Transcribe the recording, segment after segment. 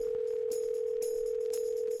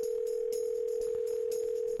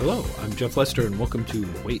Hello, I'm Jeff Lester, and welcome to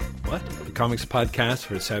Wait, What? The comics podcast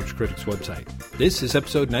for the Savage Critics website. This is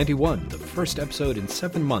episode 91, the first episode in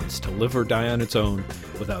 7 months to live or die on its own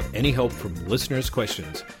without any help from listeners'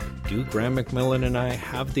 questions. Do Graham McMillan and I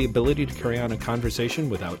have the ability to carry on a conversation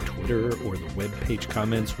without Twitter or the webpage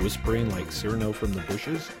comments whispering like Cyrano from the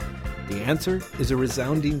bushes? The answer is a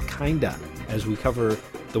resounding kinda, as we cover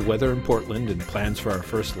the weather in Portland and plans for our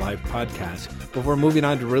first live podcast, before moving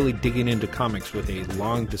on to really digging into comics with a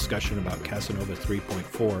long discussion about Casanova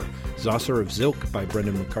 3.4, Zosser of Zilk by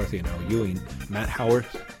Brendan McCarthy and Al Ewing, Matt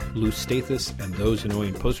Howarth, Lou Stathis, and Those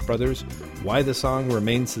Annoying Post Brothers, Why the Song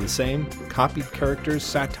Remains the Same, Copied Characters,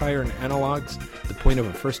 Satire and Analogs, The Point of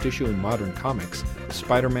a First Issue in Modern Comics,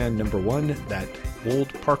 Spider-Man #1, That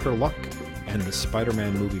Old Parker Luck, and the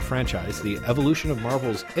Spider-Man movie franchise, the evolution of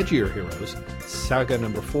Marvel's edgier heroes, Saga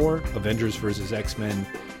 #4, Avengers vs. X-Men,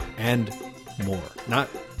 and more. Not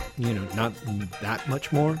that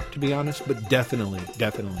much more, to be honest, but definitely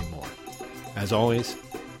more. As always,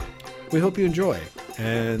 we hope you enjoy,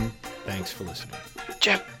 and thanks for listening.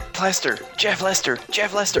 Jeff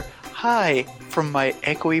Lester. Hi, from my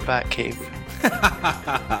echoey Batcave.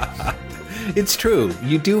 It's true.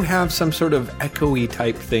 You do have some sort of echoey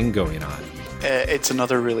type thing going on. It's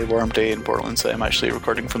another really warm day in Portland, so I'm actually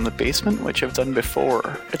recording from the basement, which I've done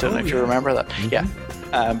before. I don't know if you remember that. Mm-hmm.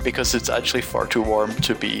 Yeah, because it's actually far too warm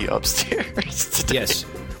to be upstairs today. Yes.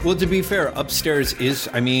 Well, to be fair, upstairs is,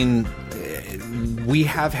 we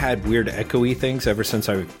have had weird echoey things ever since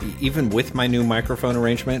even with my new microphone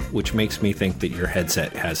arrangement, which makes me think that your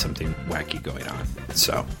headset has something wacky going on.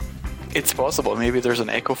 So it's possible. Maybe there's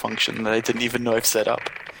an echo function that I didn't even know I've set up.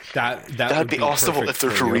 That'd be awesome if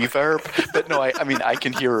there's reverb. But no, I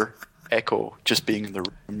can hear echo just being in the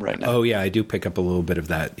room right now. Oh yeah, I do pick up a little bit of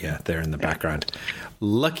that. Yeah, there in the background.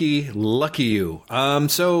 Lucky you.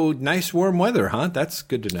 So nice warm weather, huh? That's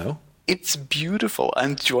good to know. It's beautiful.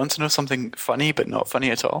 And do you want to know something funny but not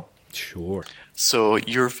funny at all? Sure. So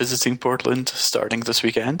you're visiting Portland starting this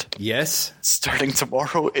weekend? Yes. Starting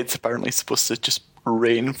tomorrow, it's apparently supposed to just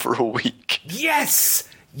rain for a week. Yes!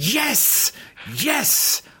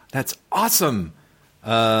 That's awesome.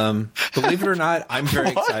 Believe it or not, I'm very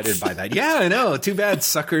excited by that. Yeah, I know. Too bad,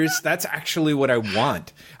 suckers. That's actually what I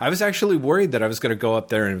want. I was actually worried that I was going to go up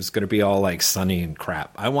there and it was going to be all like sunny and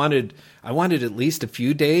crap. I wanted at least a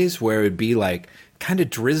few days where it would be like kind of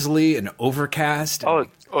drizzly and overcast.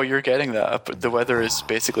 Oh, you're getting that. But the weather is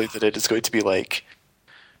basically that it is going to be like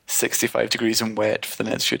 65 degrees and wet for the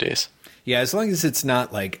next few days. Yeah, as long as it's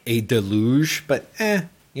not like a deluge, but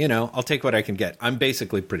I'll take what I can get. I'm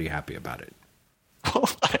basically pretty happy about it. Well,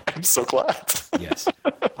 I'm so glad. Yes.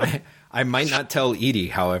 I might not tell Edie,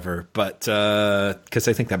 however, but because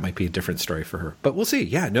I think that might be a different story for her. But we'll see.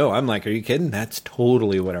 Yeah, no, I'm like, are you kidding? That's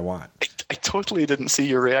totally what I want. I totally didn't see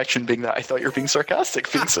your reaction being that. I thought you were being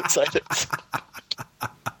sarcastic, being so excited.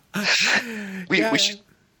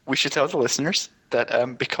 We should tell the listeners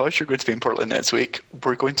that because you're going to be in Portland next week,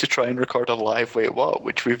 we're going to try and record a live Wait What,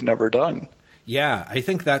 which we've never done. Yeah, I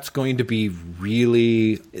think that's going to be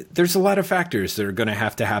really... There's a lot of factors that are going to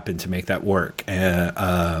have to happen to make that work,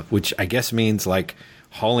 which I guess means like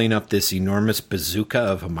hauling up this enormous bazooka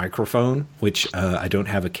of a microphone, which I don't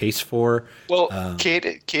have a case for. Well,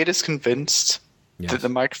 Kate is convinced that the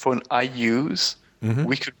microphone I use,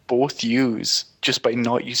 we could both use just by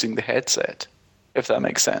not using the headset, if that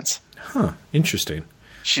makes sense. Huh, interesting.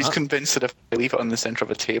 She's convinced that if I leave it on the center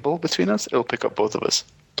of a table between us, it'll pick up both of us.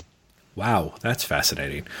 Wow, that's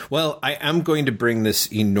fascinating. Well, I am going to bring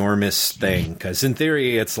this enormous thing because in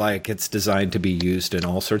theory it's designed to be used in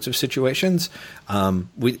all sorts of situations.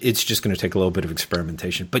 It's just going to take a little bit of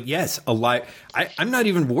experimentation. But yes, I'm not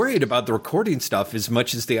even worried about the recording stuff as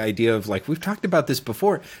much as the idea of, like, we've talked about this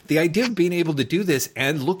before, the idea of being able to do this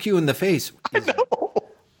and look you in the face. I know.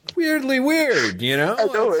 Weirdly weird, I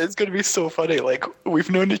know, it's going to be so funny. Like,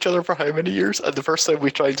 we've known each other for how many years? And the first time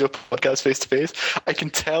we try and do a podcast face to face, I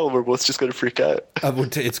can tell we're both just going to freak out.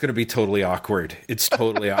 It's going to be totally awkward. It's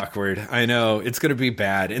totally awkward. I know. It's going to be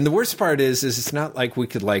bad. And the worst part is it's not like we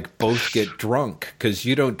could like both get drunk because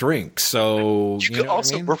you don't drink. So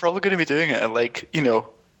we're probably going to be doing it at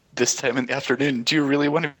this time in the afternoon. Do you really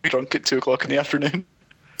want to be drunk at 2:00 in the afternoon?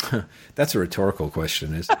 That's a rhetorical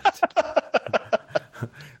question, isn't it?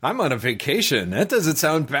 I'm on a vacation. That doesn't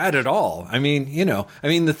sound bad at all.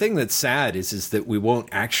 The thing that's sad is that we won't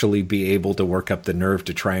actually be able to work up the nerve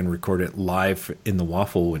to try and record it live in the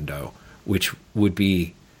waffle window, which would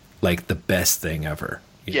be like the best thing ever.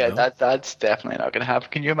 Yeah, know? that's definitely not going to happen.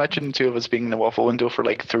 Can you imagine the two of us being in the waffle window for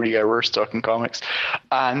like 3 hours talking comics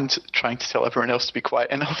and trying to tell everyone else to be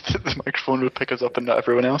quiet enough that the microphone would pick us up and not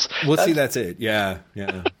everyone else? Well, see, that's it. Yeah.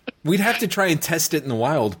 We'd have to try and test it in the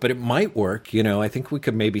wild, but it might work. I think we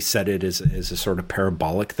could maybe set it as a sort of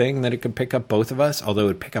parabolic thing that it could pick up both of us, although it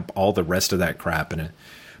would pick up all the rest of that crap in it.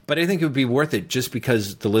 But I think it would be worth it just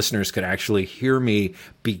because the listeners could actually hear me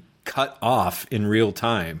be cut off in real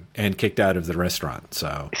time and kicked out of the restaurant.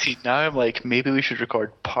 So see, now I'm like, maybe we should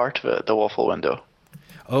record part of it at the waffle window.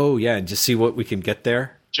 Oh yeah, and just see what we can get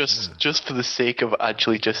there. Just for the sake of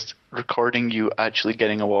actually just recording you actually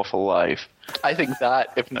getting a waffle live. I think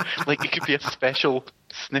that, if not, like, it could be a special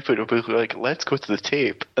snippet of like, let's go to the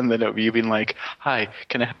tape, and then it would be you being like, hi,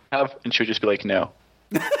 can I have, and she'll just be like, no.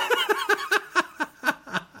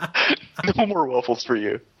 No more waffles for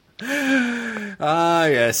you.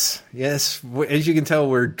 Yes. As you can tell,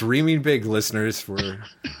 we're dreaming big, listeners. We're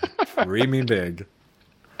dreaming big.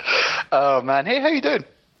 Oh man, hey, how you doing?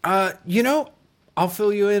 I'll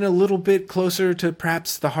fill you in a little bit closer to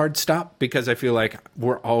perhaps the hard stop because I feel like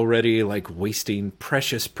we're already like wasting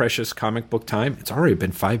precious comic book time. It's already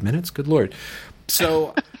been 5 minutes. Good Lord.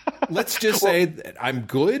 So let's just say that I'm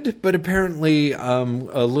good, but apparently a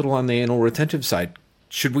little on the anal retentive side.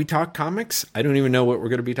 Should we talk comics? I don't even know what we're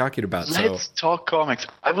going to be talking about. Let's talk comics.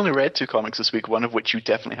 I've only read 2 comics this week, one of which you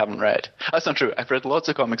definitely haven't read. That's not true. I've read lots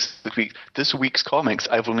of comics this week. This week's comics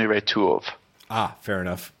I've only read 2 of. Ah, fair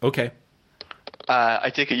enough. Okay.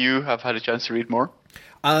 I take it you have had a chance to read more?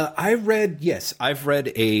 I've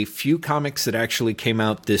read a few comics that actually came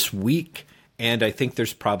out this week, and I think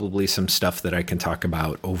there's probably some stuff that I can talk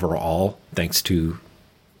about overall, thanks to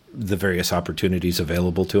the various opportunities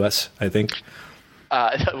available to us, I think.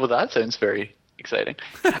 Well, that sounds very exciting.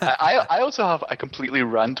 I also have a completely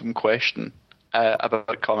random question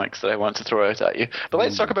about comics that I want to throw out at you. But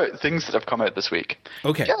let's talk about things that have come out this week.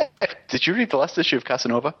 Okay. Yeah. Did you read the last issue of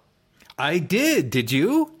Casanova? I did. Did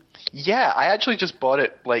you? Yeah, I actually just bought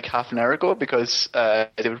it like half an hour ago because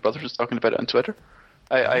David Brothers was talking about it on Twitter.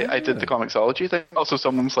 I did the Comixology thing. Also,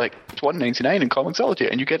 someone was like, it's $1.99 in Comixology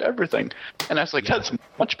and you get everything. And I was like, that's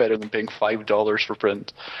much better than paying $5 for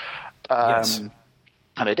print. Yes.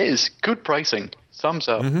 And it is. Good pricing. Thumbs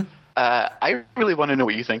up. Mm-hmm. I really want to know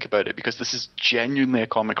what you think about it because this is genuinely a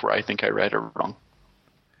comic where I think I read it wrong.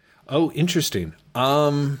 Oh, interesting.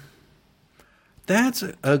 That's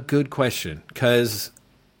a good question because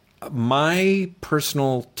my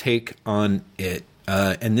personal take on it,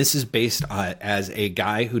 and this is based as a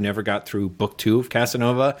guy who never got through book 2 of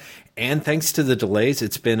Casanova, and thanks to the delays,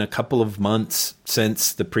 it's been a couple of months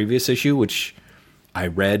since the previous issue, which I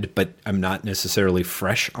read, but I'm not necessarily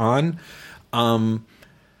fresh on.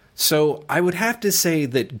 So I would have to say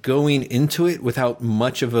that going into it without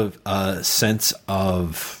much of a sense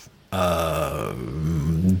of the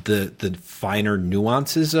finer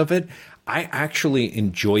nuances of it, I actually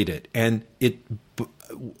enjoyed it, and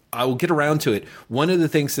I will get around to it. One of the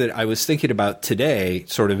things that I was thinking about today,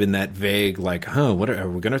 sort of in that vague, like, what are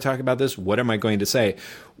we going to talk about this? What am I going to say?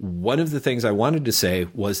 One of the things I wanted to say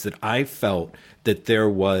was that I felt that there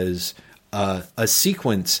was a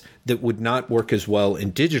sequence that would not work as well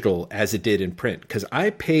in digital as it did in print, because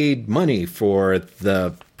I paid money for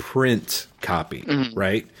the print copy,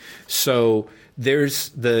 right? So there's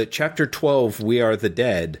the chapter 12, We Are the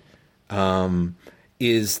Dead,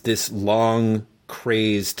 is this long,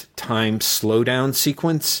 crazed time slowdown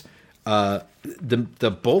sequence,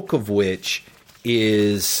 the bulk of which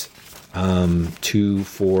is 2,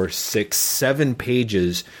 4, 6, 7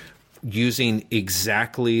 pages using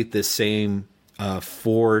exactly the same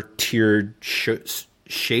 4-tiered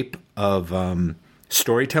shape of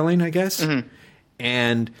storytelling, I guess. Mm-hmm.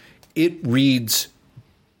 And it reads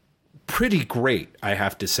pretty great, I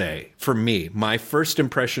have to say, for me. My first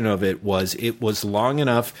impression of it was long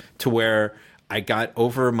enough to where I got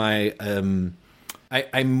over my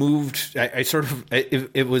I moved. I sort of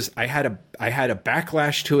it was. I had a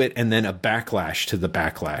backlash to it, and then a backlash to the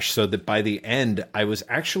backlash. So that by the end, I was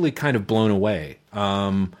actually kind of blown away.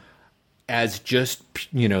 As just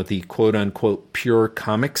the quote unquote pure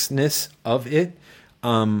comicsness of it.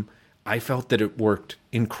 I felt that it worked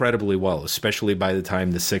incredibly well, especially by the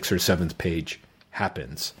time the 6th or 7th page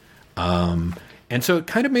happens. And so it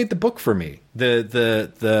kind of made the book for me.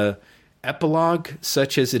 The epilogue,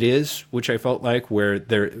 such as it is, which I felt like, where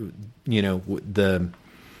there, the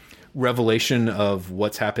revelation of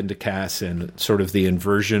what's happened to Cass and sort of the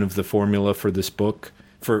inversion of the formula for this book,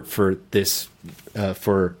 for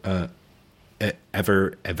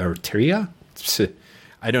Everteria,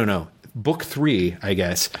 I don't know, book 3, I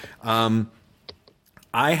guess.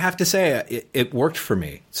 I have to say it worked for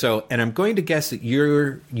me. So, and I'm going to guess that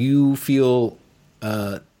you feel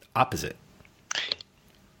opposite.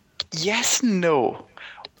 Yes, no.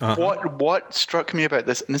 What struck me about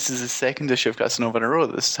this, and this is the second issue of Casanova in a row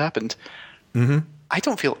that this has happened. I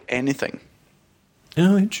don't feel anything.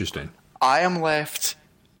 Oh, interesting. I am left.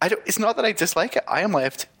 It's not that I dislike it. I am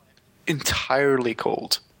left entirely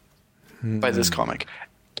cold by this comic.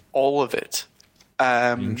 All of it.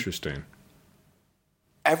 Interesting.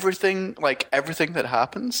 Everything that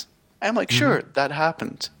happens, I'm like, sure, that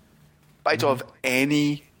happened. But I don't have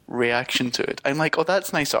any reaction to it. I'm like, oh,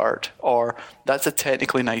 that's nice art, or that's a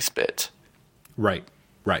technically nice bit. Right.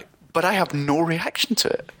 But I have no reaction to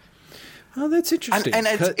it. Oh, that's interesting. And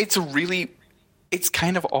it's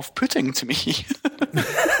kind of off-putting to me.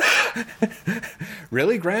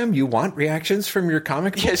 Really, Graham? You want reactions from your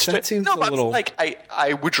comic books? Yes, that seems no, a little... like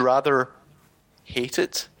I would rather hate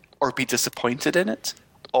it or be disappointed in it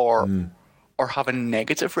or have a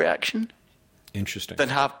negative reaction. Interesting. Than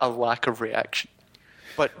have a lack of reaction.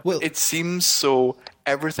 But it seems so,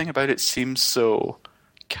 everything about it seems so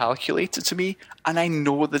calculated to me, and I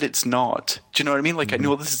know that it's not. Do you know what I mean? Like, I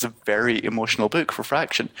know this is a very emotional book for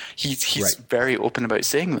Fraction. He's very open about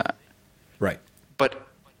saying that. Right. But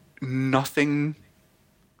nothing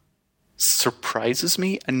surprises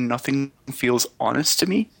me, and nothing feels honest to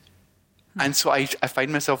me. And so I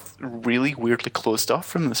find myself really weirdly closed off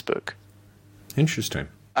from this book. Interesting.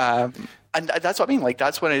 And that's what I mean. Like,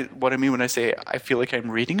 that's what I mean when I say I feel like I'm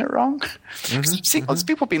reading it wrong. I'm seeing lots of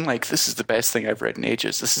people being like, this is the best thing I've read in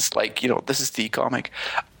ages. This is like, this is the comic.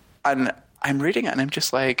 And I'm reading it and I'm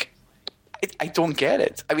just like, I don't get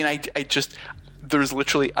it. I mean, I just, there's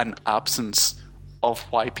literally an absence of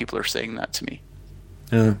why people are saying that to me.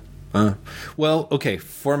 Well, okay.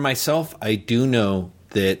 For myself, I do know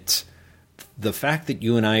that the fact that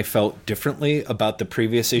you and I felt differently about the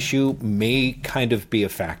previous issue may kind of be a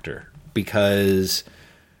factor, because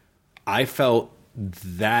I felt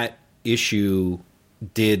that issue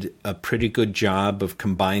did a pretty good job of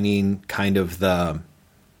combining kind of the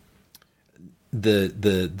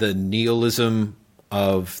nihilism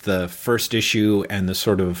of the first issue and the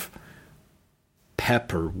sort of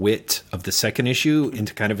pep or wit of the second issue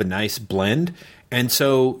into kind of a nice blend. And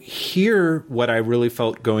so here, what I really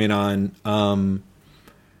felt going on,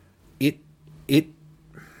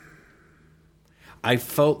 I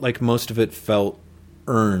felt like most of it felt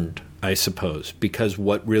earned, I suppose, because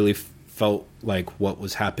what really felt like what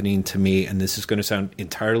was happening to me, and this is going to sound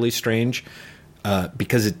entirely strange,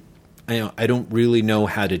 because I don't really know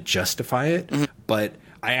how to justify it, but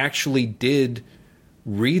I actually did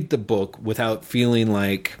read the book without feeling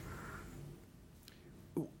like,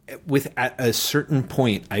 at a certain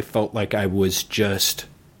point, I felt like I was just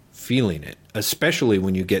feeling it, especially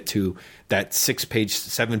when you get to that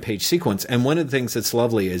 7-page sequence. And one of the things that's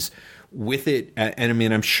lovely is with it, and I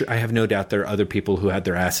mean, I'm sure, I have no doubt there are other people who had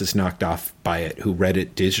their asses knocked off by it who read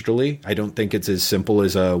it digitally. I don't think it's as simple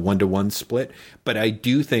as a 1-to-1 split, but I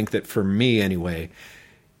do think that for me anyway,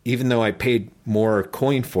 even though I paid more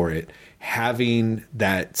coin for it, having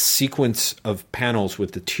that sequence of panels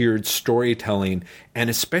with the tiered storytelling,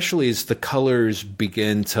 and especially as the colors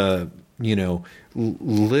begin to,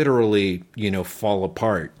 literally, fall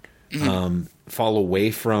apart, fall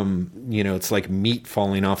away from, it's like meat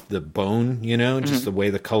falling off the bone, just the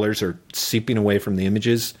way the colors are seeping away from the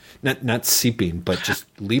images, not seeping, but just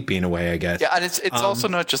leaping away, I guess. Yeah. And it's also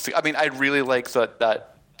not just, I mean, I really like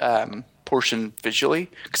that portion visually,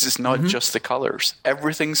 because it's not just the colors.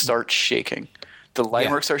 Everything starts shaking. The line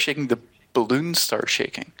work starts shaking, the balloons start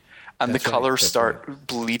shaking, and the colors start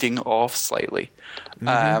bleeding off slightly.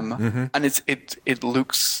 And it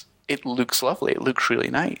looks lovely. It looks really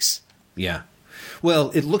nice. Yeah.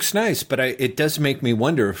 Well, it looks nice, but it does make me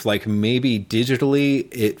wonder if, like, maybe digitally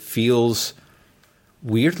it feels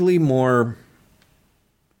weirdly more.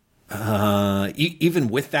 Even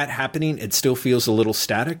with that happening, it still feels a little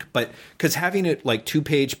static, but because having it like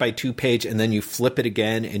 2-page by 2-page, and then you flip it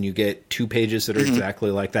again and you get 2 pages that are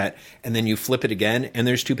exactly like that, and then you flip it again and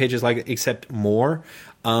there's 2 pages like it, except more.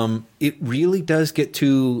 It really does get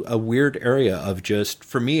to a weird area of just,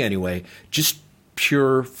 for me anyway, just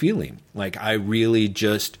pure feeling. Like I really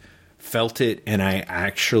just felt it, and I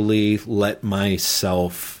actually let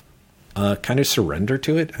myself kind of surrender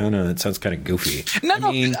to it. I don't know. That sounds kind of goofy.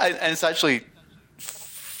 And it's actually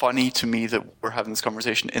funny to me that we're having this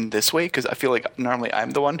conversation in this way, because I feel like normally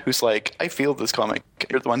I'm the one who's like, I feel this comic.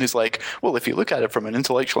 You're the one who's like, well, if you look at it from an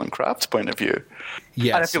intellectual and craft point of view.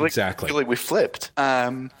 Yes, and I feel like we flipped.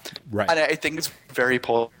 Right. And I think it's very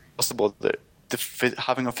possible that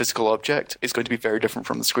having a physical object is going to be very different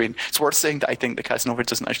from the screen. It's worth saying that I think the Casanova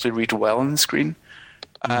doesn't actually read well on the screen.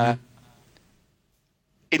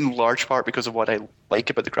 In large part because of what I like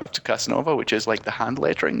about the Crypto Casanova, which is like the hand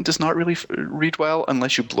lettering does not really read well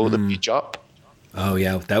unless you blow the page up. Oh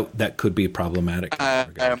yeah, that could be problematic.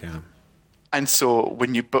 And so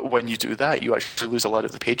when you do that, you actually lose a lot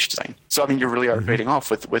of the page design. So I mean, you really are trading off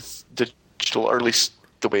with digital, or at least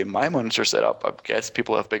the way my monitor's set up. I guess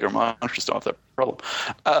people have bigger monitors don't have that problem.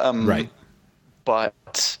 Right.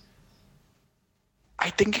 But I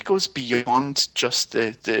think it goes beyond just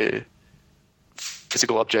the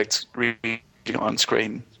physical objects reading on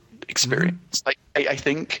screen experience. Like I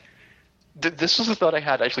think this was a thought I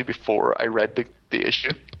had actually before I read the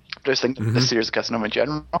issue. But I was thinking of the series of Casanova in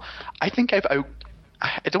general. I think I don't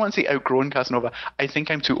want to say outgrown Casanova. I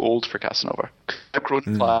think I'm too old for Casanova. Outgrown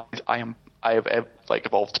implies I have like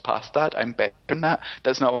evolved past that. I'm better than that.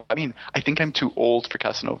 That's not what I mean. I think I'm too old for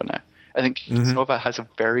Casanova now. I think Casanova has a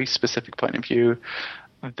very specific point of view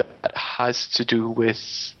that has to do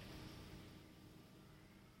with,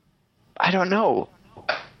 I don't know,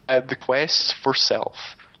 the quest for self,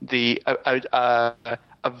 a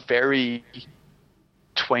very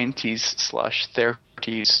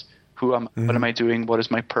 20s/30s. What am I doing? What is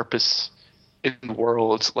my purpose in the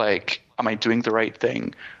world? Like, am I doing the right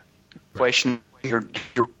thing? Questioning your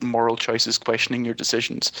moral choices, questioning your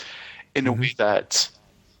decisions in a way that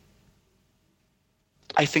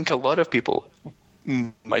I think a lot of people,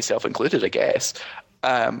 myself included, I guess,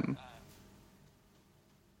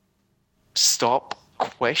 stop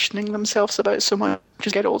questioning themselves about so much as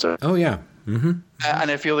they get older. Oh, yeah. And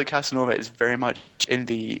I feel that Casanova is very much in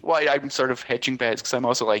the... Well, I'm sort of hedging bets because I'm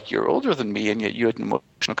also like, you're older than me and yet you had an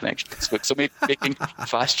emotional connection to this book. So maybe making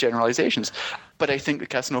vast generalizations. But I think that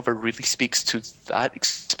Casanova really speaks to that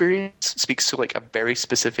experience, speaks to like a very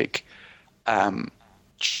specific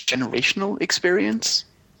generational experience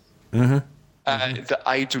that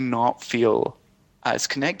I do not feel as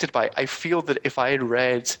connected by. I feel that if I had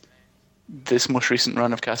read this most recent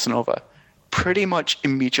run of Casanova pretty much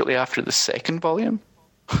immediately after the second volume,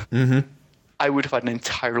 I would have had an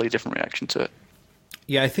entirely different reaction to it.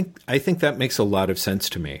 Yeah, I think that makes a lot of sense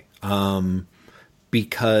to me.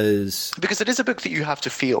 Because it is a book that you have to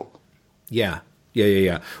feel. Yeah.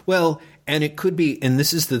 Well, and it could be, and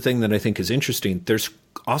this is the thing that I think is interesting. There's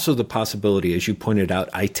also the possibility, as you pointed out,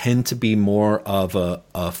 I tend to be more of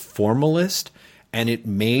a formalist, and it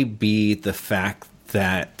may be the fact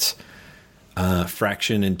that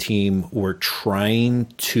Fraction and team were trying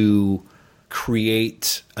to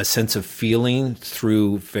create a sense of feeling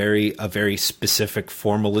through a very specific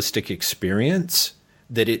formalistic experience,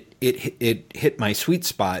 that it hit my sweet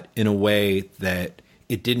spot in a way that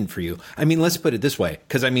it didn't for you. I mean, let's put it this way,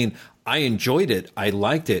 because I mean, I enjoyed it. I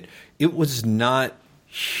liked it. It was not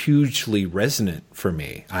hugely resonant for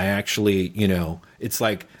me. I actually, it's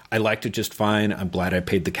like, I liked it just fine. I'm glad I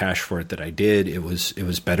paid the cash for it that I did. It was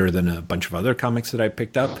better than a bunch of other comics that I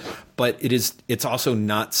picked up, but it's also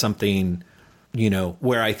not something,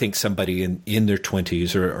 where I think somebody in their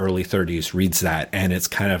 20s or early 30s reads that and it's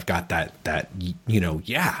kind of got that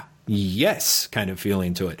yes kind of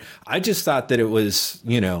feeling to it. I just thought that it was,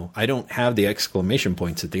 I don't have the exclamation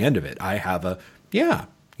points at the end of it. I have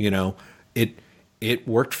it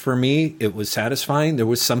worked for me. It was satisfying. There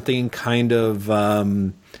was something kind of,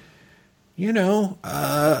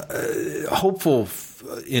 hopeful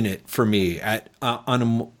in it for me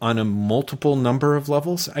on a multiple number of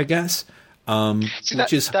levels, I guess.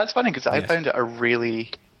 That's funny because I found it a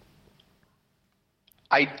really.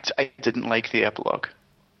 I didn't like the epilogue.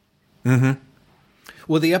 Well,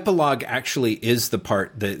 the epilogue actually is the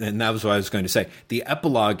part that, and that was what I was going to say. The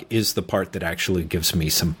epilogue is the part that actually gives me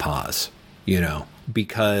some pause,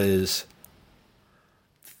 because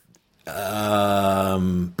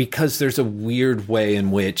there's a weird way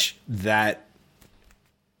in which that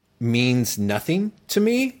means nothing to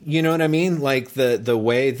me. You know what I mean? Like the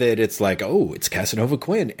way that it's like, oh, it's Casanova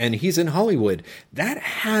Quinn and he's in Hollywood. That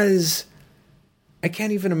has, I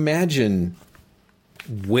can't even imagine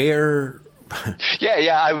where.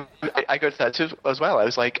 Yeah. I got that too as well. I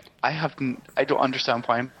was like, I don't understand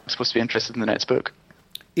why I'm supposed to be interested in the next book.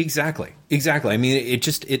 Exactly. I mean,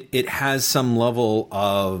 it has some level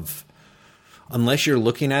of, unless you're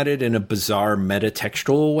looking at it in a bizarre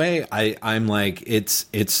metatextual way, I'm like, it's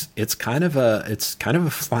kind of a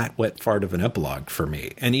flat, wet fart of an epilogue for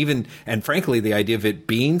me. And frankly, the idea of it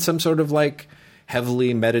being some sort of like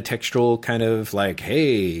heavily metatextual kind of like,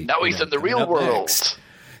 hey, now he's in the real world. Next.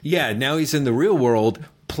 Yeah, now he's in the real world,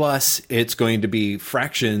 plus it's going to be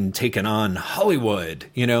Fraction taking on Hollywood.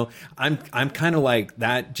 You know, I'm kind of like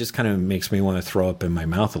that. Just kind of makes me want to throw up in my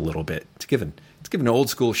mouth a little bit. It's given an old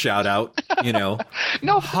school shout out. You know,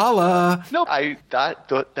 No, holla. no. That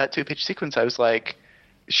 2-page sequence, I was like,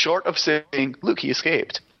 short of saying, "Look, he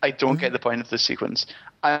escaped." I don't get the point of this sequence.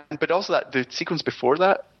 But also that the sequence before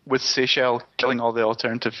that with Seychelles killing all the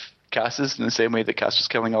alternative Casses in the same way that Cass was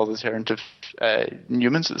killing all the alternative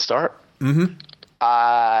Newmans at the start. Mm-hmm.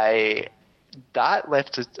 That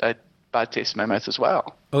left a bad taste in my mouth as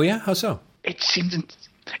well. Oh yeah, how so?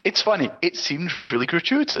 It's funny. It seemed really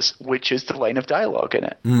gratuitous, which is the line of dialogue in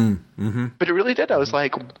it. Mm-hmm. But it really did. I was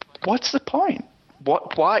like, what's the point?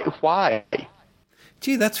 Why?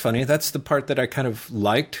 Gee, that's funny. That's the part that I kind of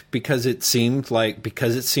liked because it seemed like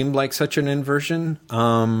such an inversion.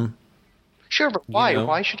 Sure, but why? You know.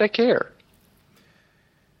 Why should I care?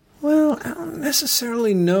 Well, I don't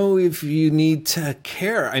necessarily know if you need to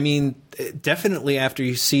care. I mean, definitely after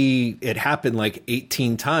you see it happen like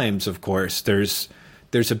 18 times, of course, there's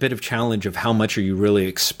a bit of challenge of how much are you really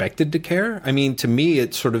expected to care. I mean, to me,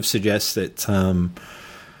 it sort of suggests that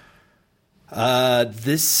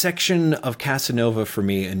this section of Casanova for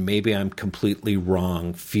me, and maybe I'm completely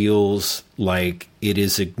wrong, feels like it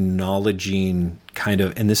is acknowledging kind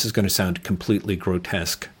of, and this is going to sound completely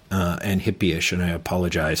grotesque and hippie-ish, and I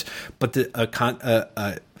apologize, but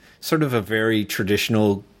sort of a very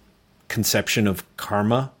traditional conception of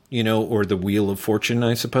karma, you know, or the Wheel of Fortune,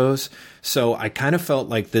 I suppose. So I kind of felt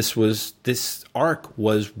like this arc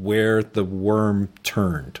was where the worm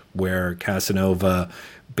turned, where Casanova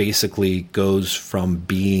basically goes from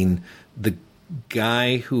being the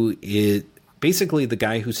guy who is basically the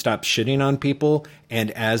guy who stops shitting on people,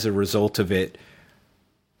 and as a result of it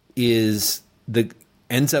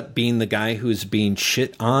ends up being the guy who's being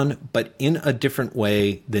shit on, but in a different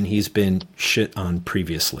way than he's been shit on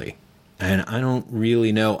previously. And I don't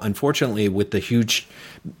really know, unfortunately, with the huge,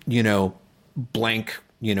 you know, blank,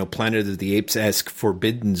 you know, Planet of the Apes-esque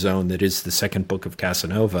forbidden zone that is the second book of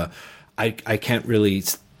Casanova, I can't really,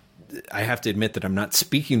 I have to admit that I'm not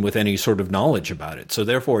speaking with any sort of knowledge about it. So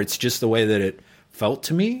therefore, it's just the way that it felt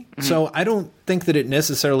to me. Mm-hmm. So I don't think that it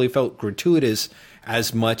necessarily felt gratuitous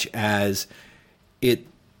as much as it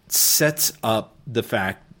sets up the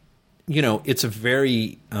fact, you know, it's a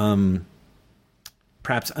very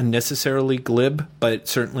perhaps unnecessarily glib, but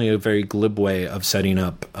certainly a very glib way of setting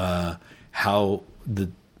up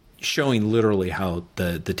showing literally how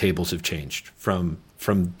the tables have changed from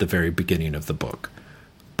the very beginning of the book.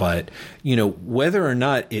 But, you know, whether or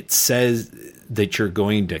not it says that you're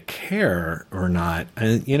going to care or not,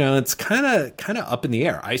 and, you know, it's kind of up in the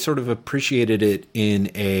air. I sort of appreciated it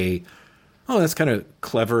in that's kind of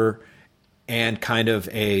clever and kind of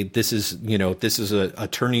this is a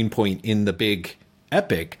turning point in the big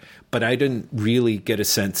epic, but I didn't really get a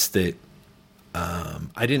sense that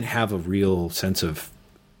I didn't have a real sense of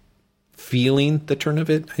feeling the turn of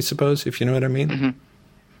it, I suppose, if you know what I mean. Mm-hmm.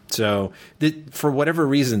 So for whatever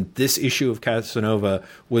reason, this issue of Casanova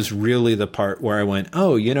was really the part where I went,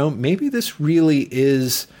 oh, you know, maybe this really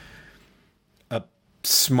is a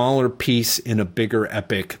smaller piece in a bigger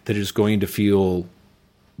epic that is going to feel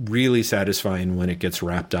really satisfying when it gets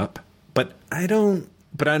wrapped up. But I don't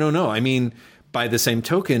know. I mean, by the same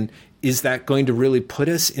token, is that going to really put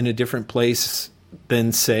us in a different place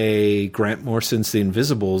than, say, Grant Morrison's The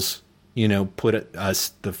Invisibles, you know, put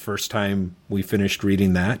us the first time we finished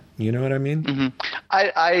reading that? You know what I mean? Mm-hmm.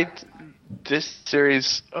 This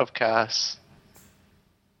series of Cass,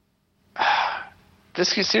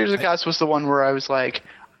 was the one where I was like,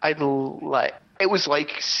 it was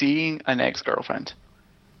like seeing an ex-girlfriend.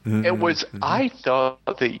 Mm-hmm. It was, mm-hmm. I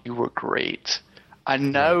thought that you were great,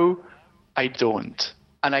 and now I don't.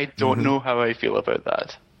 And I don't mm-hmm. know how I feel about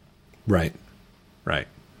that. Right.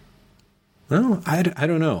 Well, I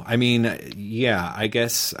don't know. I mean, yeah, I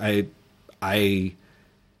guess I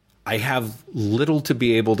have little to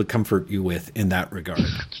be able to comfort you with in that regard.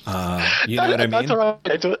 You know what I mean? That's all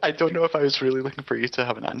right. I don't know if I was really looking for you to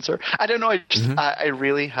have an answer. I don't know. I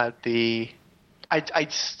really had I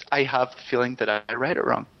have the feeling that I read it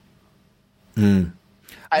wrong. Mm.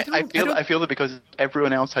 I feel that because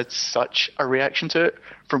everyone else had such a reaction to it,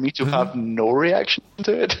 for me to mm-hmm. have no reaction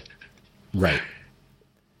to it, right,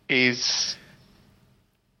 is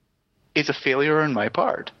a failure on my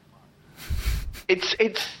part. It's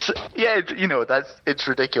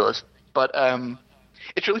ridiculous, but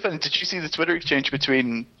it's really funny. Did you see the Twitter exchange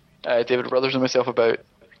between David Brothers and myself about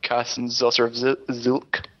Cass and Zoser of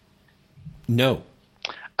Zulk? No.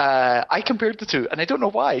 I compared the two, and I don't know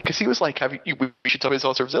why, because he was like, we should talk about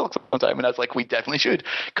Zoser of Zulk sometime, and I was like, we definitely should,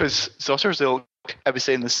 because Zoser of Zulk I was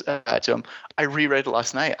saying this to him. I reread it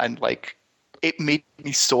last night, and like, it made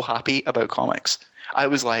me so happy about comics. I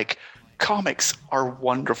was like, comics are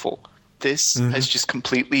wonderful. This has just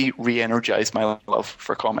completely re-energized my love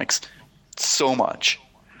for comics so much.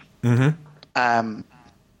 But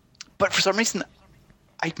for some reason,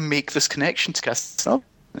 I make this connection to Casanova.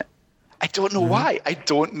 I don't know why. I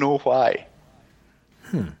don't know why.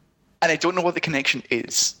 And I don't know what the connection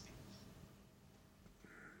is.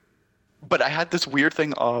 But I had this weird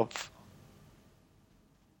thing of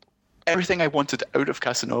everything I wanted out of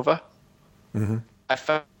Casanova, I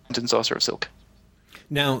found in Saucer of Silk.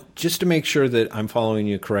 Now, just to make sure that I'm following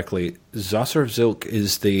you correctly, Saucer of Silk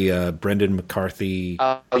is the Brendan McCarthy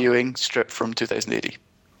Ewing strip from 2080.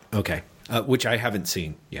 Okay, which I haven't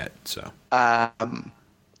seen yet. So,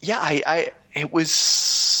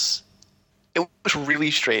 it was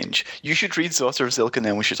really strange. You should read Saucer of Silk, and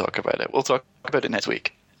then we should talk about it. We'll talk about it next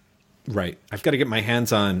week. Right, I've got to get my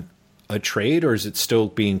hands on a trade, or is it still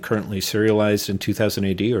being currently serialized in 2000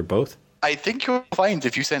 AD, or both? I think you'll find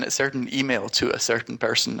if you send a certain email to a certain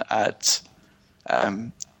person at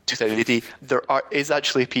 2000 AD, there is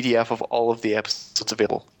actually a PDF of all of the episodes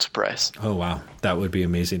available to press. Oh wow, that would be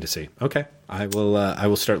amazing to see. Okay, I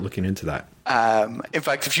will start looking into that. In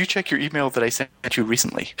fact, if you check your email that I sent you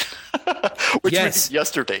recently, which was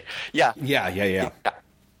yesterday, yeah.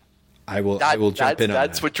 I will jump in on that.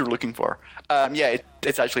 That's what you're looking for.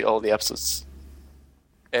 It's actually all the episodes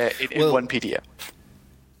in one PDF.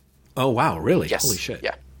 Oh wow, really? Yes. Holy shit.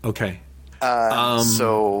 Yeah. Okay.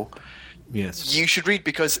 So yes, you should read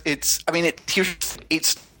because it's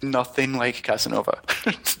nothing like Casanova.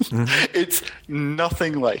 It's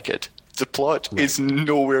nothing like it. The plot is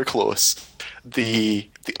nowhere close. The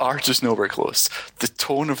art is nowhere close. The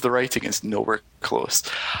tone of the writing is nowhere close.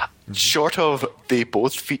 Short of they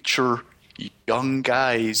both feature young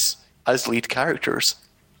guys as lead characters,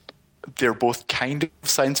 they're both kind of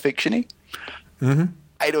science fiction-y.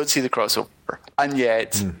 I don't see the crossover. And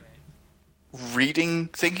yet,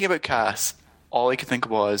 thinking about Cass, all I could think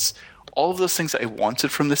was all of those things that I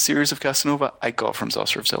wanted from this series of Casanova, I got from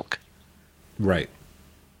Saucer of Silk. Right.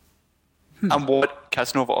 And what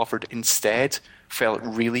Casanova offered instead felt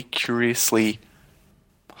really curiously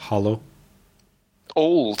hollow.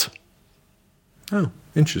 Old. Oh,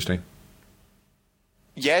 interesting.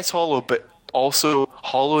 Yes, hollow, but also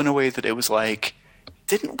hollow in a way that it was like,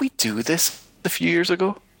 didn't we do this a few years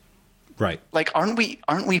ago? Right. Like, aren't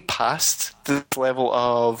we past this level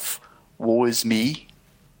of woe is me?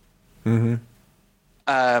 And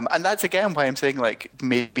that's again why I'm saying, like,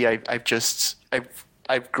 maybe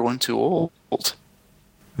I've grown too old.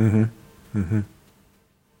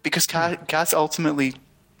 Because Cass ultimately,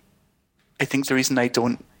 I think the reason I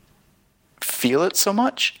don't feel it so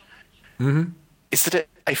much is that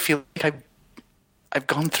I feel like I've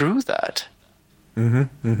gone through that.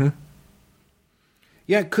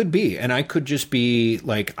 Yeah, it could be. And I could just be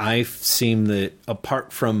like, I seem that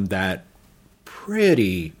apart from that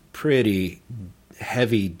pretty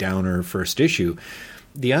heavy downer first issue,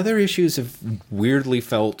 the other issues have weirdly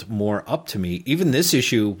felt more up to me. Even this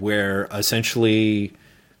issue where essentially,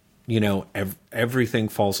 everything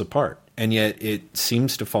falls apart. And yet it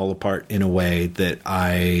seems to fall apart in a way that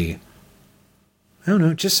I don't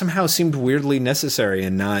know, just somehow seemed weirdly necessary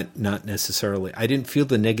and not necessarily. I didn't feel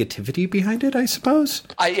the negativity behind it, I suppose.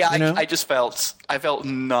 I felt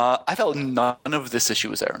none of this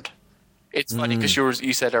issue was earned. It's funny because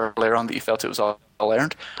you said earlier on that you felt it was all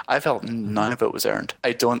earned. I felt none of it was earned.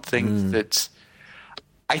 I don't think that.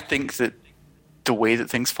 I think that the way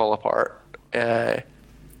that things fall apart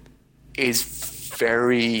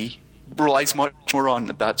relies much more on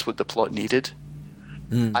that's what the plot needed.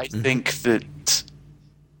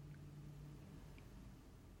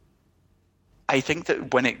 I think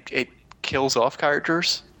that when it kills off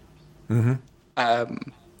characters, they're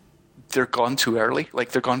gone too early.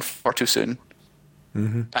 Like, they're gone far too soon.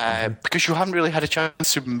 Because you haven't really had a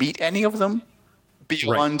chance to meet any of them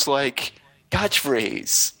beyond like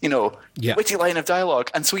catchphrase, witty line of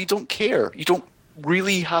dialogue, and so you don't care. You don't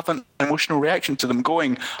really have an emotional reaction to them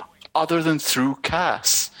going other than through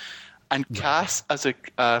Cass. And Cass as a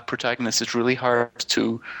protagonist is really hard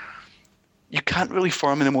to. You can't really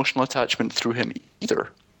form an emotional attachment through him either,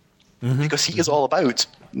 because he is all about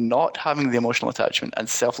not having the emotional attachment and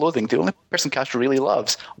self-loathing. The only person Cass really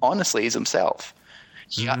loves, honestly, is himself.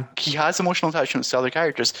 He has emotional attachments to other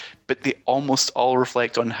characters, but they almost all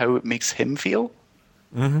reflect on how it makes him feel.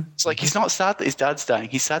 It's like he's not sad that his dad's dying.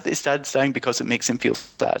 He's sad that his dad's dying because it makes him feel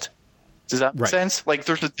sad. Does that make sense? Like,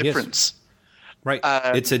 there's a difference. Yes. Right.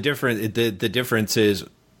 It's a different. The difference is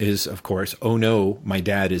is, of course, oh no, my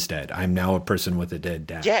dad is dead. I'm now a person with a dead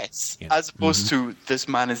dad. Yes, Yeah. as opposed to this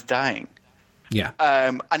man is dying. Yeah.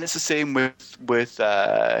 And it's the same with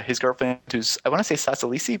his girlfriend, who's, I want to say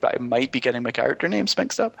Sasalisi, but I might be getting my character names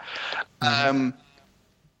mixed up.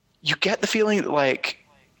 You get the feeling that, like,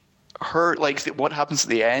 what happens at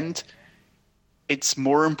the end, it's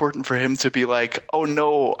more important for him to be like, oh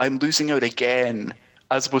no, I'm losing out again,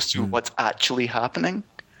 as opposed to what's actually happening.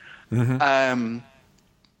 You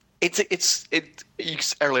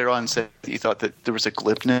earlier on said that you thought that there was a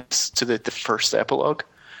glibness to the first epilogue.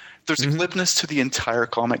 There's a glibness to the entire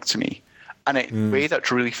comic to me. And in a way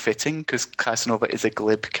that's really fitting, because Casanova is a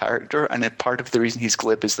glib character, and a part of the reason he's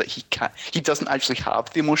glib is that he doesn't actually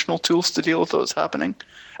have the emotional tools to deal with what's happening.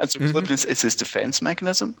 And so glibness is his defense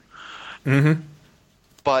mechanism.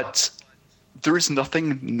 But there is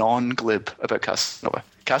nothing non-glib about Casanova.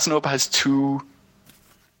 Casanova has two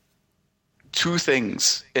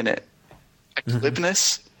things in it. A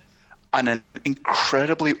glibness and an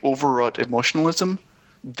incredibly overwrought emotionalism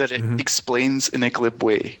that it explains in a glib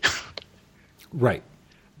way. Right.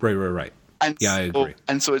 And yeah, I agree.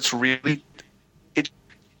 And so it's really,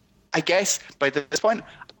 I guess by this point,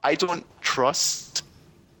 I don't trust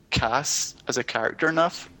Cass as a character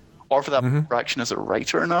enough, or for that fraction as a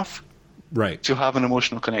writer enough, right, to have an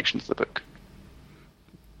emotional connection to the book.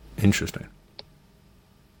 Interesting.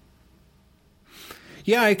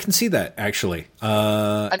 Yeah, I can see that, actually.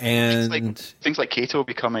 And things like Kato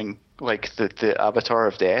becoming like the avatar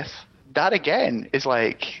of death. That again is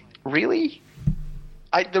like, really?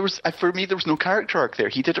 For me, there was no character arc there.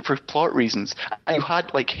 He did it for plot reasons. And you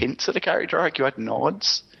had like hints at a character arc. You had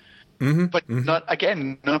nods. But none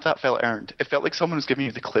of that felt earned. It felt like someone was giving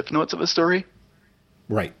you the cliff notes of a story.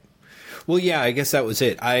 Right. Well, yeah, I guess that was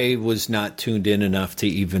it. I was not tuned in enough to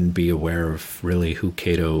even be aware of really who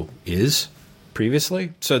Kato is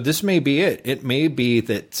previously. So this may be it. It may be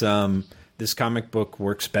that this comic book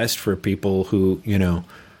works best for people who,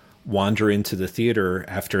 wander into the theater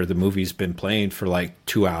after the movie's been playing for like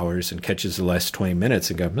 2 hours and catches the last 20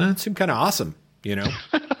 minutes and go, that seemed kind of awesome,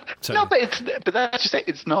 So, no, but that's just it.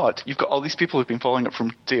 It's not. You've got all these people who've been following it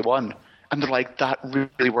from day one, and they're like, that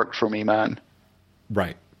really worked for me, man.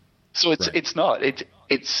 Right. So it's not.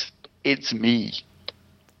 It's me.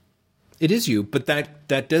 It is you, but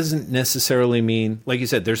that doesn't necessarily mean, like you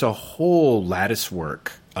said, there's a whole lattice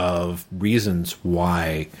work of reasons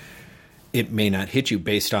why it may not hit you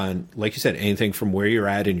based on, like you said, anything from where you're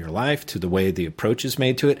at in your life to the way the approach is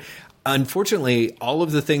made to it. Unfortunately, all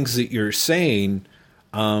of the things that you're saying,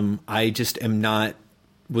 I just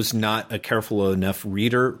was not a careful enough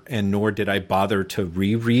reader, and nor did I bother to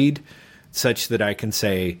reread such that I can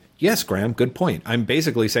say, yes, Graham, good point. I'm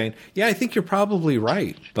basically saying, yeah, I think you're probably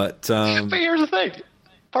right. But but here's the thing.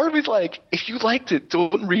 Part of me's like, if you liked it,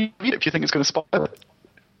 don't read it if you think it's going to spoil it.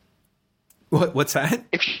 What's that?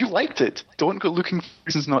 If you liked it, don't go looking for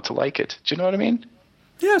reasons not to like it. Do you know what I mean?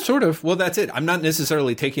 Yeah, sort of. Well, that's it. I'm not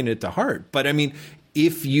necessarily taking it to heart. But I mean,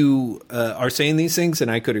 if you are saying these things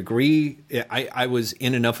and I could agree, I was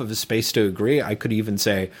in enough of a space to agree, I could even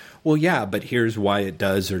say, well, yeah, but here's why it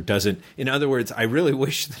does or doesn't. In other words, I really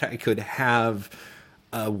wish that I could have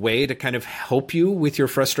a way to kind of help you with your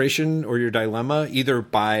frustration or your dilemma, either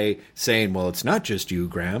by saying, well, it's not just you,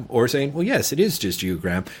 Graham, or saying, well, yes, it is just you,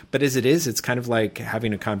 Graham. But as it is, it's kind of like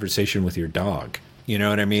having a conversation with your dog. You know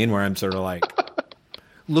what I mean? Where I'm sort of like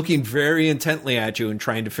looking very intently at you and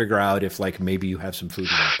trying to figure out if, like, maybe you have some food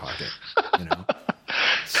in your pocket,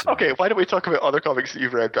 So. Okay, why don't we talk about other comics that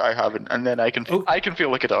you've read that I haven't, and then I can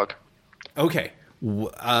feel like a dog. Okay.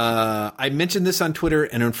 I mentioned this on Twitter,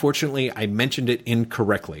 and unfortunately, I mentioned it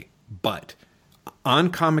incorrectly. But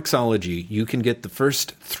on Comixology, you can get the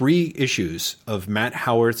first 3 issues of Matt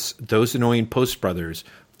Howarth's Those Annoying Post Brothers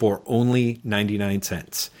for only 99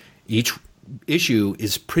 cents. Each issue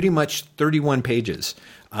is pretty much 31 pages.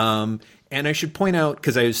 And I should point out,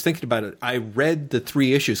 because I was thinking about it, I read the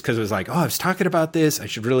 3 issues because I was like, I was talking about this. I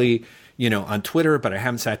should really, on Twitter, but I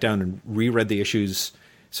haven't sat down and reread the issues.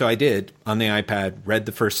 So I did on the iPad, read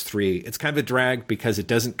the first 3. It's kind of a drag because it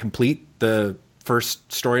doesn't complete the first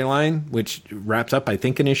storyline, which wraps up, I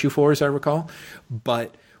think, in issue 4, as I recall.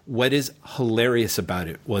 But what is hilarious about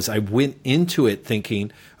it was I went into it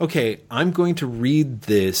thinking, okay, I'm going to read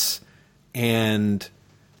this and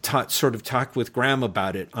sort of talk with Graham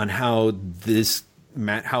about it on how this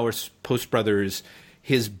Matt Howarth's Post Brothers,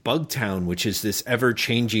 his Bugtown, which is this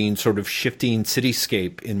ever-changing sort of shifting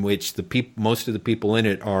cityscape in which most of the people in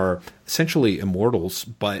it are essentially immortals,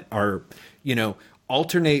 but are,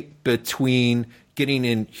 alternate between getting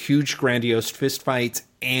in huge, grandiose fistfights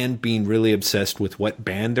and being really obsessed with what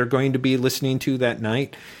band they're going to be listening to that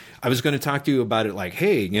night. I was going to talk to you about it like,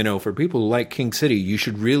 hey, you know, for people who like King City, you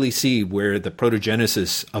should really see where the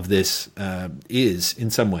protogenesis of this is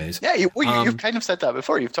in some ways. Yeah, you've kind of said that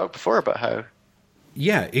before. You've talked before about how...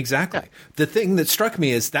 Yeah, exactly. Yeah. The thing that struck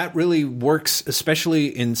me is that really works,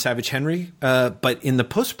 especially in Savage Henry, but in the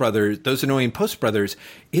Post Brothers, those annoying Post Brothers,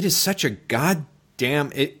 it is such a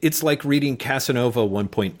goddamn... It's like reading Casanova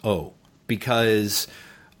 1.0, because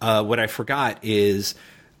what I forgot is...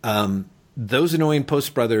 those annoying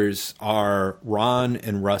Post Brothers are Ron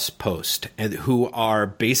and Russ Post, and who are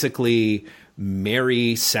basically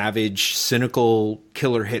merry, savage, cynical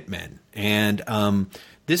killer hitmen. And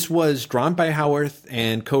this was drawn by Howarth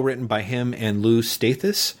and co-written by him and Lou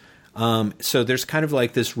Stathis. So there's kind of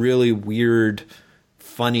like this really weird,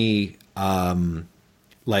 funny,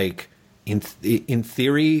 like in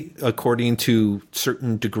theory, according to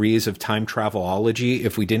certain degrees of time travelology,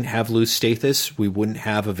 if we didn't have Lou Stathis, we wouldn't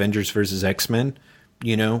have Avengers versus X-Men,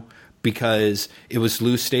 you know, because it was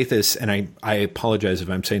Lou Stathis, and I apologize if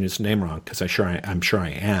I'm saying his name wrong, because I'm sure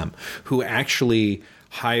I am, who actually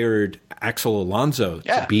hired Axel Alonso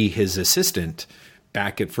to be his assistant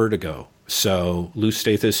back at Vertigo. So Lou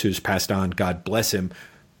Stathis, who's passed on, God bless him,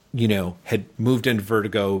 you know, had moved into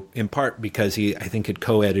Vertigo in part because he, I think, had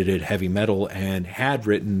co-edited Heavy Metal and had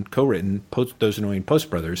co-written those annoying Post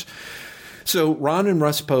Brothers. So Ron and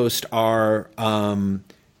Russ Post are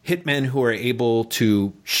hitmen who are able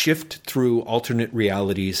to shift through alternate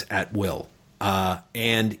realities at will.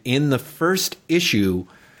 And in the first issue,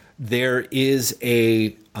 there is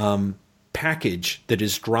a package that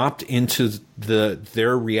is dropped into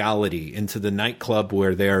their reality, into the nightclub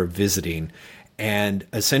where they are visiting. And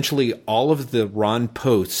essentially all of the Ron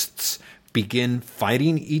Posts begin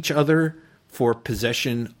fighting each other for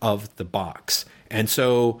possession of the box. And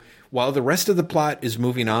so while the rest of the plot is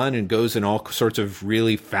moving on and goes in all sorts of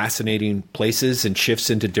really fascinating places and shifts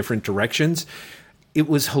into different directions, it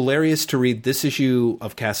was hilarious to read this issue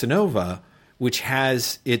of Casanova, which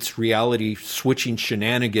has its reality switching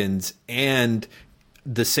shenanigans and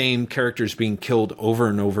the same characters being killed over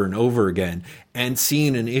and over and over again, and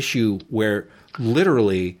seeing an issue where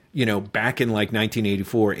literally, you know, back in like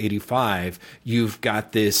 1984, 85, you've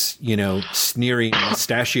got this, you know, sneering,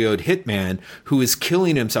 mustachioed hitman who is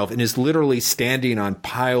killing himself and is literally standing on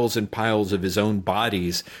piles and piles of his own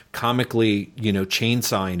bodies, comically, you know,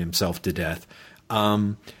 chainsawing himself to death.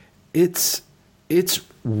 It's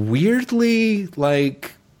weirdly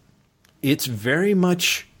like, it's very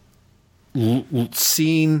much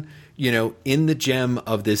seen, you know, in the gem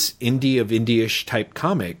of this indie of indie-ish type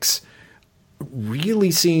comics,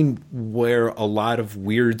 really seeing where a lot of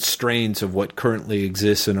weird strains of what currently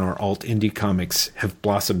exists in our alt indie comics have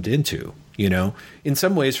blossomed into, you know, in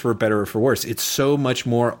some ways for better or for worse. It's so much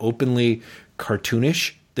more openly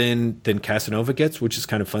cartoonish than Casanova gets, which is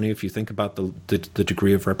kind of funny if you think about the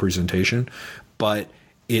degree of representation. But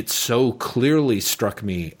it so clearly struck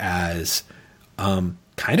me as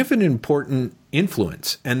kind of an important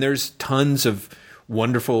influence. And there's tons of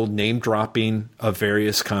wonderful name dropping of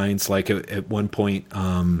various kinds. Like at one point,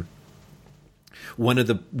 one of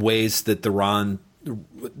the ways that the Ron,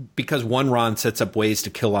 because one Ron sets up ways to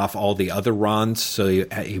kill off all the other Rons so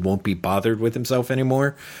he won't be bothered with himself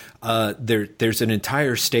anymore. There's an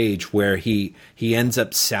entire stage where he ends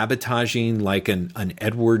up sabotaging like an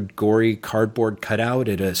Edward Gorey cardboard cutout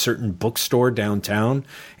at a certain bookstore downtown.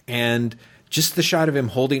 And just the shot of him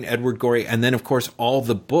holding Edward Gorey, and then of course all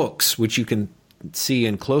the books, which you can see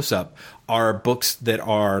in close up, are books that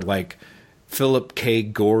are like Philip K.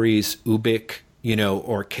 Gorey's Ubik, you know,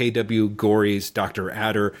 or K.W. Gorey's Dr.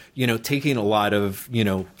 Adder, you know, taking a lot of, you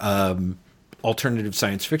know, alternative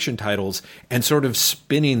science fiction titles and sort of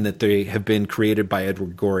spinning that they have been created by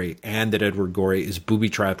Edward Gorey, and that Edward Gorey is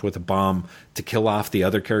booby-trapped with a bomb to kill off the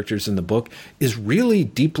other characters in the book, is really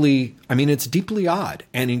deeply, I mean, it's deeply odd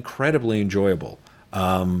and incredibly enjoyable.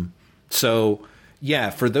 So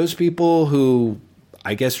yeah, for those people who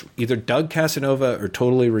I guess either dug Casanova or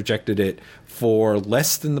totally rejected it, for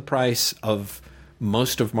less than the price of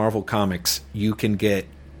most of Marvel Comics, you can get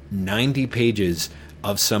 90 pages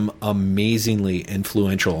of some amazingly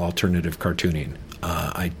influential alternative cartooning.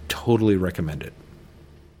 I totally recommend it.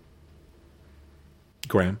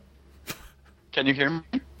 Graham? Can you hear me?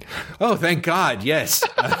 Oh, thank God, yes.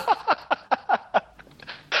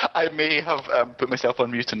 I may have put myself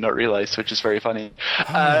on mute and not realized, which is very funny.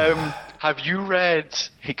 Have you read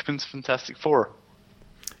Hickman's Fantastic Four?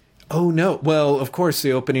 Oh, no. Well, of course,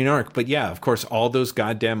 the opening arc. But yeah, of course, all those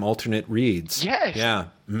goddamn alternate reads. Yes. Yeah.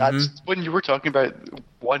 Mm-hmm. That's when you were talking about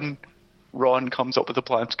one Ron comes up with a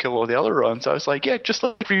plan to kill all the other Rons. I was like, yeah, just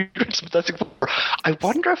like Fantastic Four. I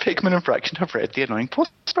wonder if Hickman and Fraction have read The Annoying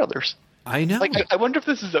Post Brothers. I know. Like, I wonder if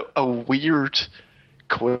this is a weird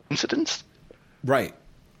coincidence. Right.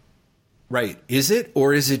 Right. Is it?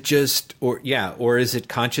 Or is it just, or is it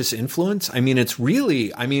conscious influence? I mean, it's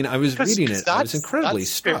really, I mean, I was reading it. I was incredibly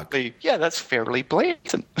struck. That's fairly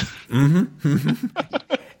blatant.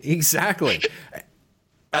 Exactly.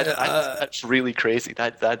 That's really crazy.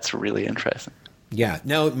 That's really interesting. Yeah.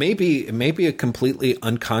 Now, it may be a completely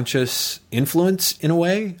unconscious influence in a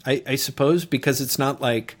way, I suppose, because it's not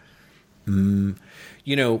like,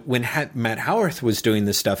 you know, when Matt Howarth was doing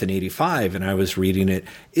this stuff in 85 and I was reading it,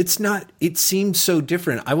 it seemed so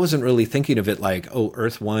different. I wasn't really thinking of it like, oh,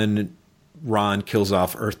 Earth 1 Ron kills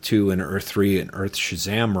off Earth 2 and Earth 3 and Earth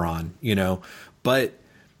Shazam Ron, you know, but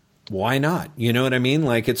why not? You know what I mean?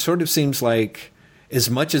 Like, it sort of seems like as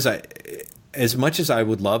much as I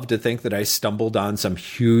would love to think that I stumbled on some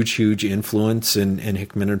huge influence and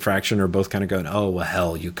Hickman and Fraction are both kind of going, oh, well,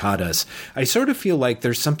 hell, you caught us. I sort of feel like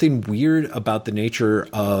there's something weird about the nature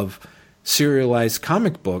of serialized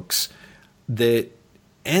comic books that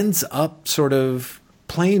ends up sort of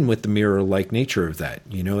playing with the mirror-like nature of that.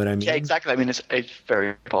 You know what I mean? Yeah, exactly. I mean, it's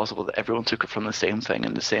very possible that everyone took it from the same thing,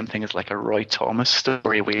 and the same thing is like a Roy Thomas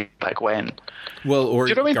story way back when. Well, or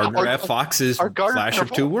you know what I mean? Gardner F. Fox's Flash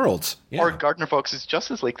of Two Worlds. Yeah. Or Gardner Fox's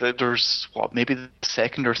Justice League. There's, maybe the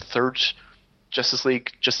second or third Justice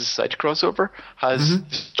League Justice Society crossover has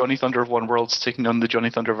Johnny Thunder of one world taking on the Johnny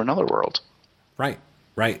Thunder of another world.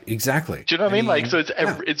 Right, exactly. Do you know what I mean? Like, so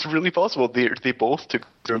it's really possible they both took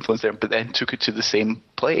their influence there, but then took it to the same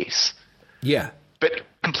place. Yeah, but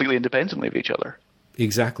completely independently of each other.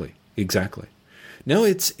 Exactly. No,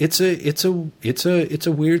 it's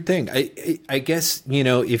a weird thing. I guess, you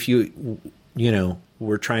know, if you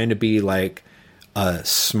we're trying to be like a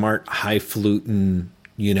smart highfalutin,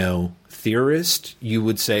 you know, theorist, you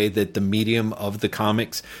would say that the medium of the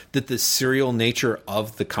comics, that the serial nature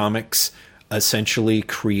of the comics essentially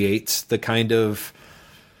creates the kind of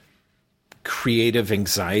creative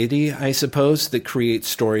anxiety, I suppose, that creates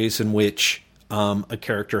stories in which a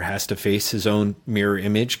character has to face his own mirror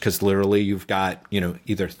image, because literally you've got, you know,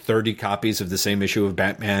 either 30 copies of the same issue of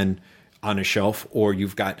Batman on a shelf, or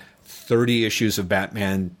you've got 30 issues of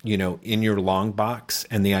Batman, you know, in your long box,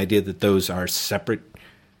 and the idea that those are separate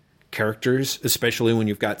characters, especially when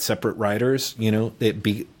you've got separate writers, you know,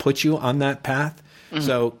 it puts you on that path. Mm-hmm.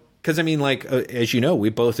 So, because, I mean, like, as you know,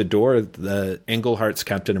 we both adore the Englehart's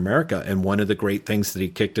Captain America, and one of the great things that he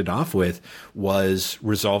kicked it off with was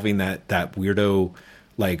resolving that weirdo,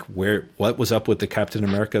 like, what was up with the Captain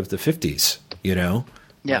America of the 50s, you know?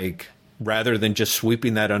 Yeah. Like, rather than just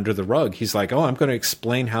sweeping that under the rug, he's like, oh, I'm going to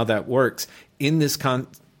explain how that works in this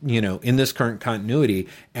in this current continuity,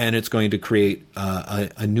 and it's going to create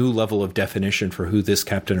a new level of definition for who this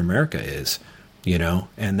Captain America is, you know?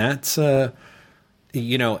 And that's...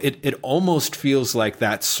 you know, it almost feels like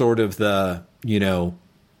that's sort of the, you know,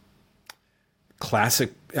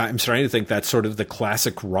 classic. I'm starting to think that's sort of the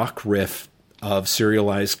classic rock riff of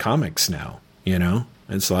serialized comics now. You know,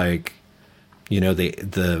 it's like, you know,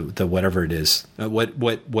 the whatever it is,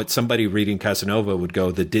 what somebody reading Casanova would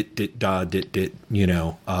go, the dit da dit, you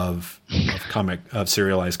know, of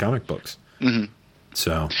serialized comic books. Mm-hmm.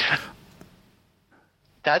 So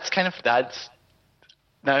that's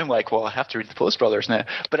now I'm like, well, I have to read the Post Brothers now.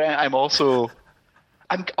 But I'm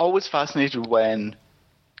always fascinated when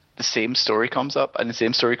the same story comes up, and the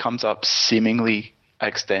same story comes up seemingly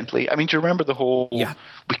accidentally. I mean, do you remember the whole, we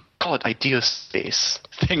call it idea space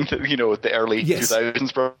thing that, you know, the early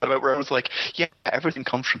 2000s brought about, where I was like, yeah, everything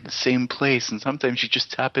comes from the same place, and sometimes you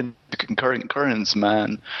just tap into concurrent currents,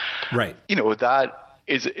 man. Right. You know, that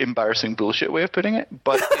is an embarrassing bullshit way of putting it,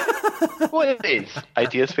 but well, it is.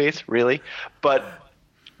 Idea space, really. But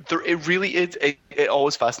it really is. It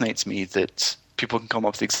always fascinates me that people can come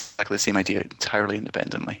up with exactly the same idea entirely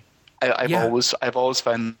independently. I've always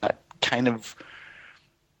found that kind of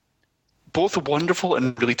both wonderful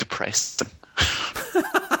and really depressing.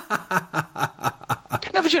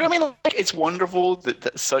 No, but you know what I mean? Like, it's wonderful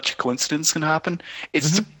that such coincidence can happen.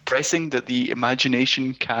 It's depressing that the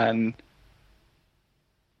imagination can,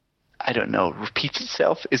 I don't know, repeat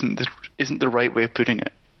itself. Isn't the right way of putting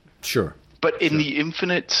it? Sure. But in the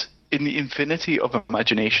infinity of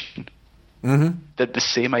imagination, that the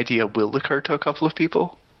same idea will occur to a couple of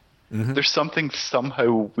people. There's something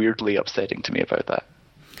somehow weirdly upsetting to me about that.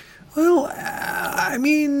 Well, I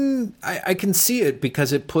mean, I can see it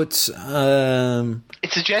because it puts.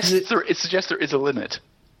 It suggests there is a limit.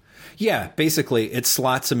 Yeah, basically, it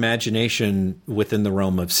slots imagination within the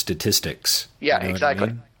realm of statistics. Yeah, you know exactly. what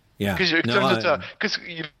I mean? Yeah, Because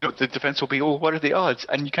the defense will be, oh, what are the odds?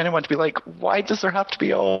 And you kind of want to be like, why does there have to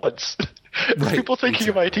be odds? Right, People thinking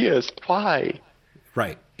of ideas. Why?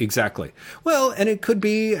 Right, exactly. Well, and it could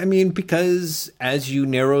be, I mean, because as you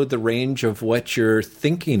narrow the range of what you're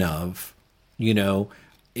thinking of, you know,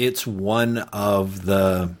 it's one of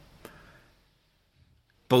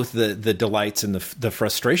both the delights and the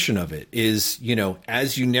frustration of it is, you know,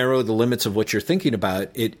 as you narrow the limits of what you're thinking about,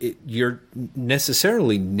 you're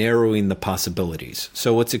necessarily narrowing the possibilities.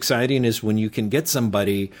 So what's exciting is when you can get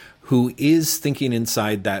somebody who is thinking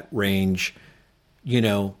inside that range, you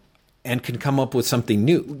know, and can come up with something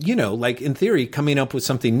new. You know, like in theory, coming up with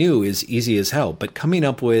something new is easy as hell, but coming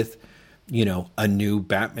up with, you know, a new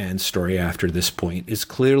Batman story after this point is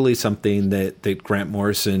clearly something that Grant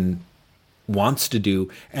Morrison wants to do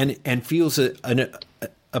and feels a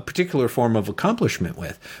particular form of accomplishment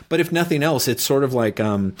with. But if nothing else, it's sort of like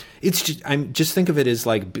I'm just think of it as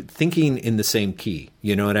like thinking in the same key.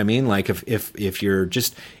 You know what I mean? Like if you're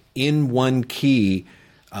just in one key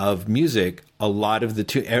of music, all of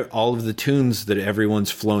the tunes that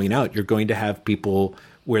everyone's flowing out, you're going to have people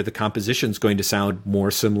where the composition's going to sound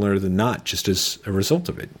more similar than not, just as a result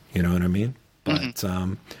of it. You know what I mean? But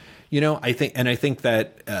you know, I think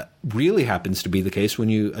that really happens to be the case when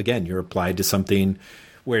you're applied to something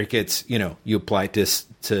where it gets, you know, you apply it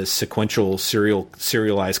to sequential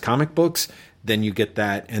serialized comic books, then you get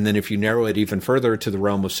that. And then if you narrow it even further to the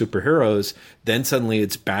realm of superheroes, then suddenly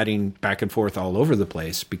it's batting back and forth all over the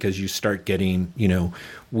place because you start getting, you know,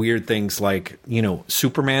 weird things like, you know,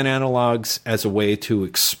 Superman analogs as a way to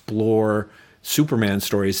explore Superman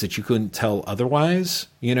stories that you couldn't tell otherwise,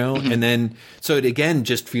 you know? And then, so it again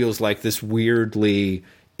just feels like this weirdly,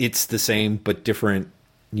 it's the same but different,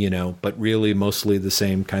 you know, but really mostly the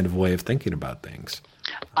same kind of way of thinking about things.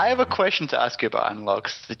 I have a question to ask you about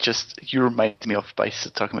analogs that you reminded me of by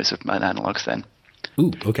talking about Superman analogs then.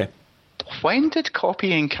 Ooh, okay. When did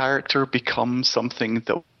copying character become something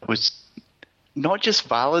that was not just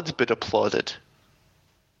valid but applauded?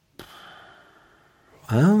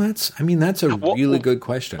 Well, that's a really good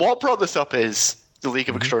question. What brought this up is the League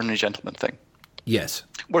of Extraordinary Gentlemen thing. Yes.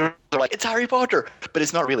 Where they're like, it's Harry Potter, but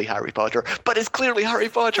it's not really Harry Potter, but it's clearly Harry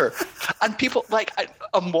Potter. And people, like,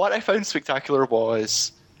 what I found spectacular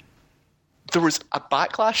was there was a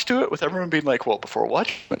backlash to it with everyone being like, well, before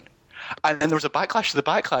Watchmen. And then there was a backlash to the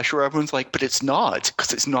backlash where everyone's like, but it's not,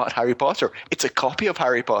 because it's not Harry Potter. It's a copy of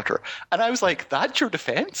Harry Potter. And I was like, that's your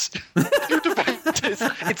defense? Your defense is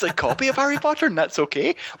it's a copy of Harry Potter and that's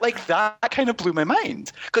okay? Like, that kind of blew my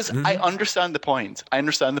mind. Because I understand the point. I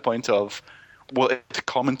understand the point of, well, it's a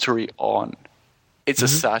commentary on. It's a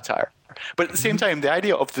satire. But at the same time, the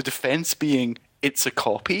idea of the defense being it's a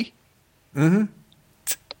copy, that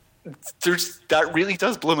really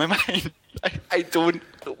does blow my mind. I don't,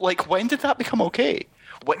 like, when did that become okay?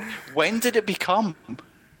 When did it become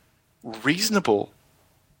reasonable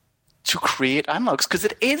to create analogs? Because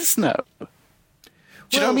it is now. Do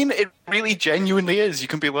you know what I mean? It really genuinely is. You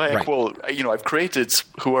can be like, well, you know, I've created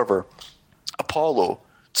whoever, Apollo,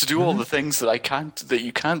 to do all the things that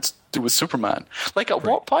you can't do with Superman. Like, at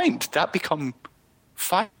what point did that become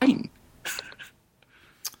fine?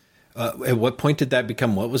 At what point did that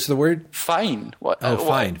become? What was the word? Fine. What?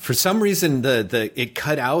 Fine. For some reason, it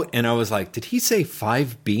cut out, and I was like, "Did he say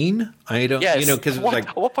 5 bean?" I don't, yes. You know, because like,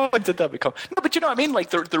 at what point did that become? No, but you know what I mean.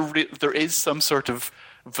 Like, there is some sort of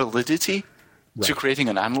validity to creating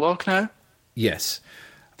an analog now. Yes.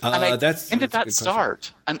 When did that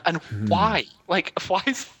start? And why? Like, why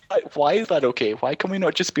is that okay? Why can we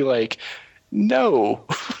not just be like, no?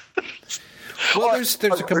 Well, there's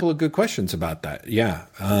a couple of good questions about that. Yeah.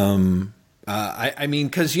 I mean,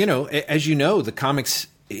 because, you know, as you know, the comics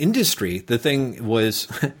industry, the thing was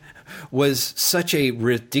such a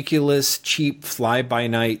ridiculous, cheap,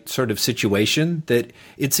 fly-by-night sort of situation that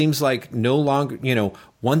it seems like no longer, you know,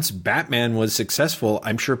 once Batman was successful,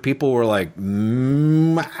 I'm sure people were like,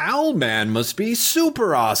 Owlman must be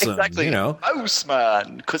super awesome. Exactly. You know?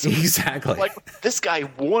 Houseman. Exactly. Like, this guy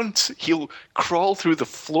he'll crawl through the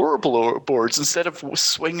floorboards instead of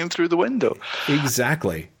swinging through the window.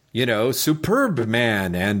 Exactly. You know, Superb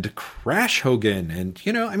Man and Crash Hogan. And,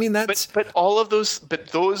 you know, I mean, that's... But all of those... But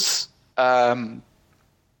those... the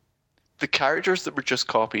characters that were just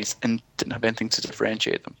copies and didn't have anything to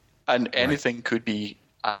differentiate them. And anything could be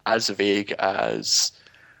as vague as,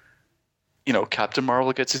 you know, Captain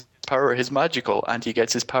Marvel gets his power is magical, and he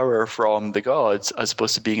gets his power from the gods as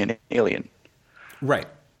opposed to being an alien. Right.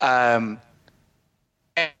 And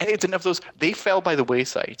it didn't have those. They fell by the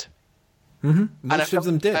wayside. Mm-hmm. Most of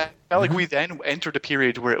them did. I felt like we then entered a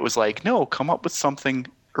period where it was like, no, come up with something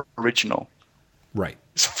original. Right.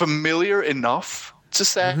 It's familiar enough to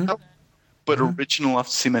sell, but original enough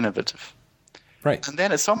to seem innovative. Right. And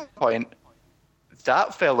then at some point,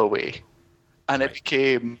 that fell away, and it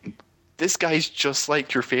became, this guy's just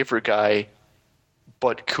like your favorite guy,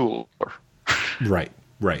 but cooler. Right.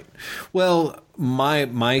 Right. Well,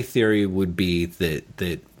 my theory would be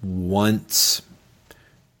that once,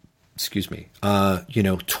 20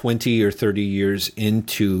 or 30 years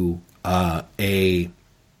into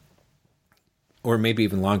or maybe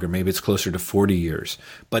even longer, maybe it's closer to 40 years,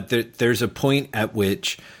 but there's a point at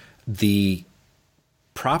which the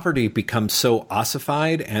property becomes so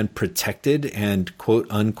ossified and protected and quote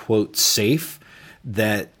unquote safe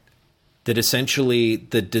that essentially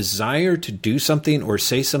the desire to do something or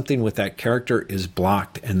say something with that character is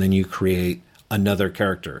blocked, and then you create another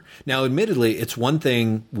character. Now, admittedly, it's one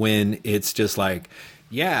thing when it's just like,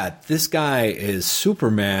 yeah, this guy is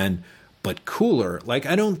Superman, but cooler. Like,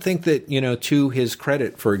 I don't think that, to his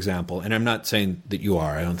credit, for example, and I'm not saying that you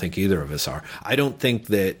are, I don't think either of us are. I don't think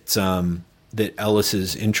that that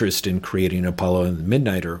Ellis's interest in creating Apollo and the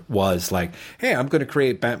Midnighter was like, hey, I'm going to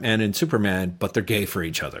create Batman and Superman, but they're gay for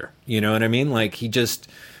each other. You know what I mean? Like, he just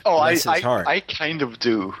bless his heart. I kind of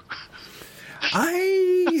do.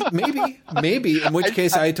 Maybe, in which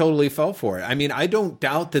case I totally fell for it. I mean, I don't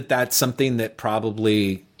doubt that that's something that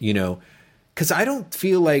probably, because I don't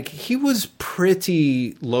feel like he was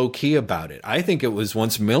pretty low key about it. I think it was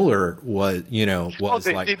once Miller was,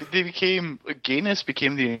 gayness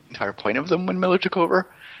became the entire point of them when Miller took over.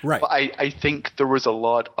 Right. But I think there was a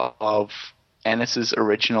lot of Ennis's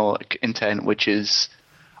original intent, which is,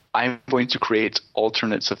 I'm going to create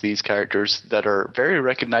alternates of these characters that are very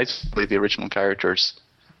recognizably the original characters,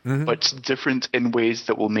 but different in ways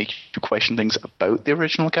that will make you question things about the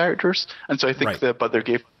original characters. And so I think the but they're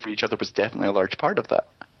gay for each other was definitely a large part of that.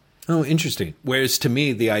 Oh, interesting. Whereas to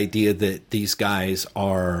me, the idea that these guys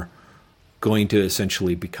are going to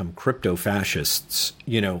essentially become crypto-fascists,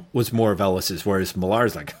 was more of Ellis's, whereas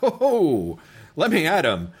Millar's like, oh, let me at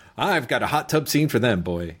him. I've got a hot tub scene for them,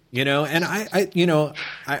 boy. And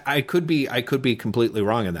I could be completely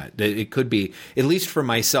wrong on that. It could be, at least for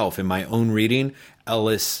myself in my own reading,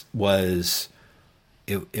 Ellis was,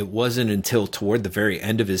 it wasn't until toward the very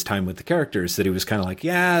end of his time with the characters that he was kind of like,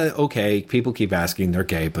 yeah, okay, people keep asking, they're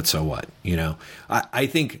gay, but so what? I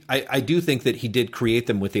do think that he did create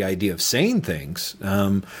them with the idea of saying things.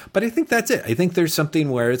 But I think that's it. I think there's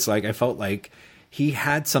something where it's like, I felt like he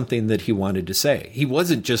had something that he wanted to say. He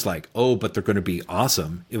wasn't just like, oh, but they're going to be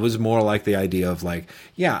awesome. It was more like the idea of like,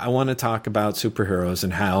 yeah, I want to talk about superheroes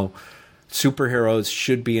and how superheroes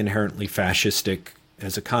should be inherently fascistic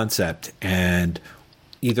as a concept, and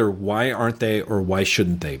either why aren't they or why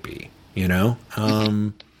shouldn't they be,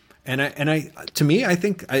 And I to me, I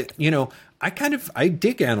think I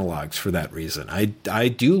dig analogs for that reason. I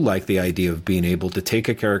do like the idea of being able to take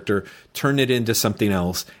a character, turn it into something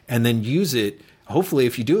else, and then use it. Hopefully,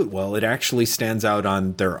 if you do it well, it actually stands out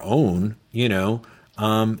on their own, and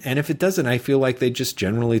if it doesn't, I feel like they just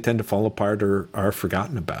generally tend to fall apart or are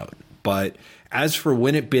forgotten about. But as for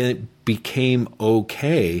when it became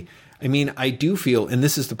okay, I mean, I do feel, and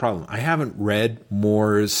this is the problem, I haven't read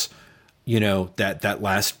Moore's, that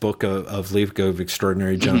last book of League of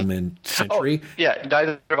Extraordinary Gentlemen Century. Oh, yeah,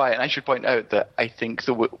 neither have I. And I should point out that I think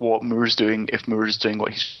that what Moore's doing, if Moore's doing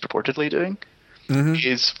what he's reportedly doing,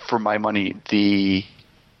 is, for my money, the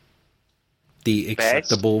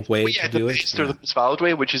acceptable way to do it. Or the most valid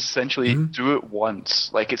way, which is essentially do it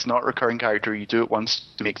once. Like, it's not a recurring character. You do it once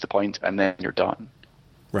to make the point, and then you're done.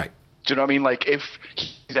 Right. Do you know what I mean? Like, if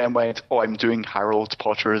he then went, oh, I'm doing Harold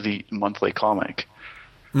Potter, the monthly comic,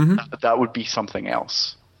 that would be something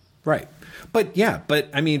else. Right. But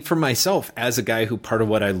I mean, for myself, as a guy who part of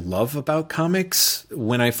what I love about comics,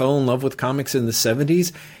 when I fell in love with comics in the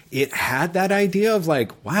 70s, it had that idea of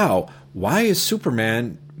like, wow, why is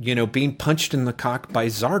Superman, being punched in the cock by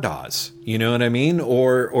Zardoz? You know what I mean?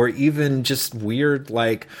 Or even just weird,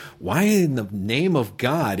 like, why in the name of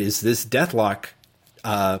God is this Deathlock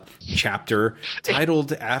chapter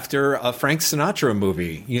titled after a Frank Sinatra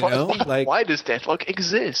movie? Like, why does Deathlock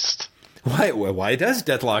exist? Why does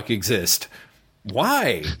Deathlock exist?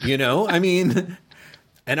 Why? I mean,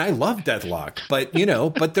 and I love Deathlock, but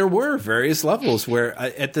but there were various levels where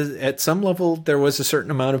at some level there was a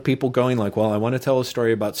certain amount of people going like, well, I want to tell a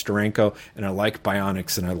story about Steranko, and I like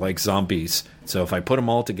bionics and I like zombies. So if I put them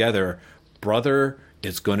all together, brother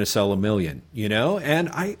it's going to sell 1 million, you know? And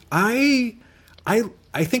I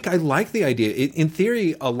think I like the idea. In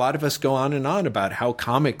theory, a lot of us go on and on about how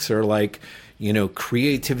comics are like, you know,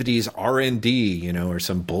 creativity's R&D, you know, or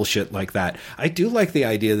some bullshit like that. I do like the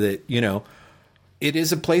idea that, you know, it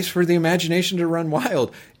is a place for the imagination to run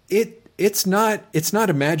wild. It's not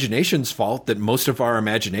imagination's fault that most of our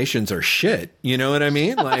imaginations are shit. You know what I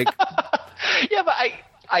mean? Like, yeah, but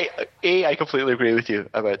I completely agree with you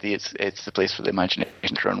about it's the place for the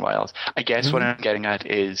imagination to run wild. I guess what I'm getting at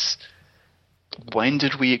is, when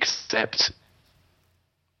did we accept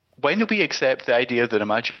the idea that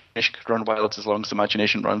imagination could run wild as long as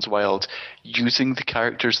imagination runs wild, using the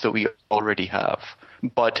characters that we already have,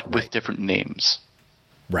 but with different names?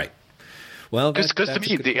 Right. Well, because to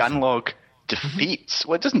me, the analog defeats.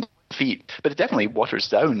 Well, it doesn't defeat, but it definitely waters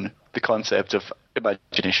down the concept of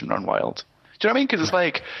imagination run wild. Do you know what I mean? Because it's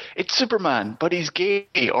like, it's Superman, but he's gay,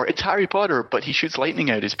 or it's Harry Potter, but he shoots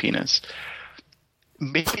lightning out his penis.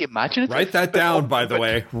 Maybe imaginative. Write that down, by the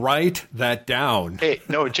way. Write that down. Hey,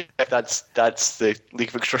 no, Jeff, that's the League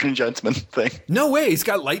of Extraordinary Gentlemen thing. No way. He's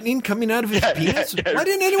got lightning coming out of his penis? Yeah. Why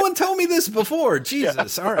didn't anyone tell me this before?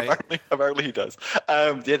 Jesus. All right. Apparently he does.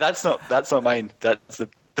 Yeah, that's not mine. That's the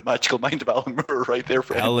magical mind of Alan Moore right there,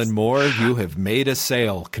 friends. Alan Moore, you have made a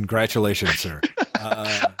sale. Congratulations, sir.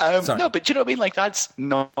 No, but you know what I mean? Like, that's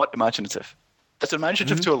not imaginative. It's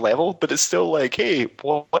imaginative to a level, but it's still like, hey,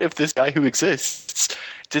 what if this guy who exists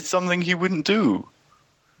did something he wouldn't do?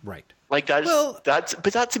 Right. Like but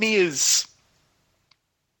that to me is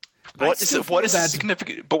what is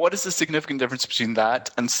the significant difference between that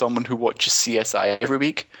and someone who watches CSI every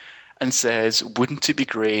week and says, wouldn't it be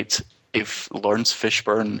great if Lawrence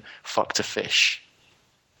Fishburne fucked a fish?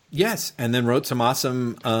 Yes, and then wrote some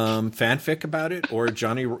awesome fanfic about it, or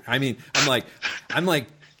Johnny. I mean, I'm like.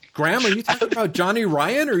 Graham, are you talking about Johnny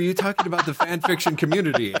Ryan, or are you talking about the fan fiction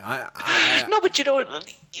community? No, but you know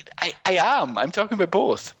what? I am. I'm talking about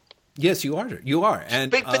both. Yes, you are. You are.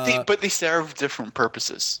 And but they serve different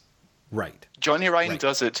purposes. Right. Johnny Ryan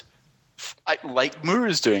does it like Moore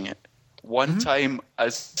is doing it. One time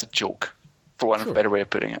as a joke, for want of a better way of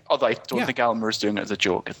putting it. Although I don't think Alan Moore's doing it as a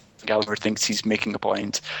joke. I think Alan Moore thinks he's making a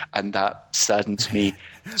point, and that saddens me.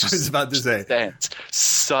 I was about to say.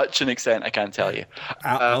 Such an extent, I can't tell you.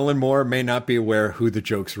 Alan Moore may not be aware who the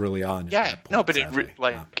joke's really on. Yeah, no, but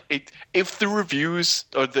if the reviews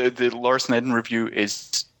or the Lawrence Eden review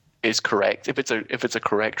is correct, if it's a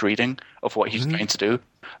correct reading of what he's trying to do,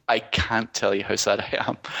 I can't tell you how sad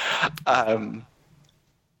I am.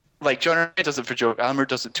 Like, John Ryan does it for joke. Alan Moore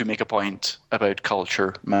does it to make a point about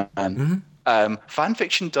culture, man. Fan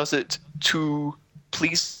fiction does it to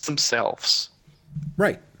please themselves.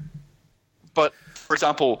 Right. But, for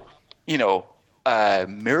example, you know,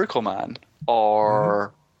 Miracle Man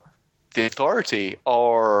or The Authority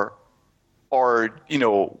or you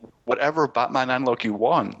know, whatever Batman analog you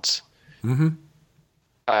want,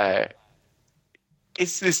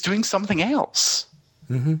 it's doing something else.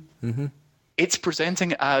 It's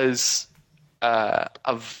presenting as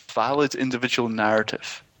a valid individual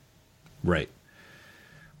narrative. Right.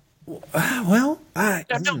 Well, I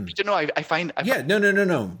find.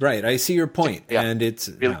 No. Right. I see your point. Yeah. And it's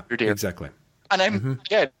exactly. And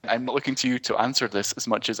I'm looking to you to answer this as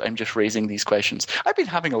much as I'm just raising these questions. I've been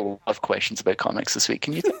having a lot of questions about comics this week.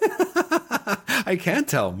 Can you? I can't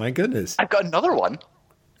tell. My goodness. I've got another one.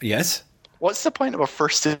 Yes. What's the point of a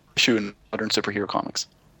first issue in modern superhero comics?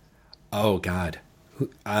 Oh God.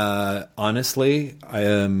 Honestly,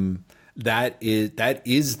 that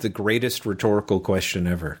is the greatest rhetorical question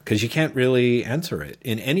ever, because you can't really answer it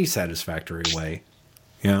in any satisfactory way.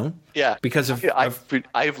 You know? Yeah. Because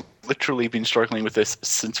I've literally been struggling with this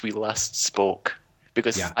since we last spoke.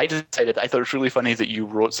 Because I thought it was really funny that you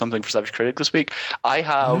wrote something for Savage Critic this week. I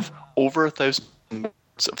have over 1,000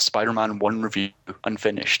 words of Spider-Man 1 review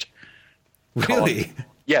unfinished. Really?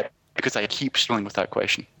 Yeah, because I keep struggling with that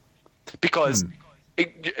question. Because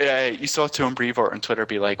you saw Tom Brevoort on Twitter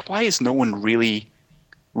be like, why is no one really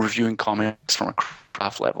reviewing comics from a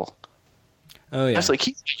craft level? Oh, yeah. I was like,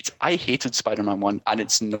 I hated Spider-Man 1, and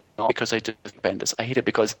it's not because I did Bendis. I hate it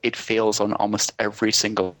because it fails on almost every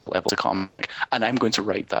single level of comic, and I'm going to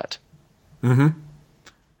write that. And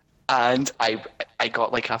I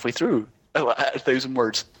got like halfway through 1,000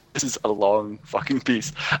 words. This is a long fucking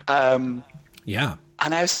piece. Yeah.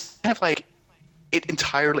 And I was kind of like, it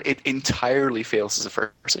entirely fails as a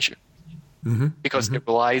first issue. Because it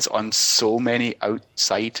relies on so many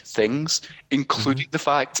outside things, including the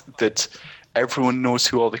fact that everyone knows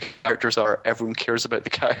who all the characters are, everyone cares about the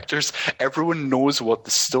characters, everyone knows what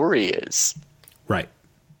the story is. Right.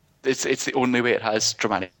 It's the only way it has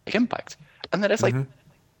dramatic impact. And then it's like,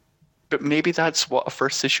 but maybe that's what a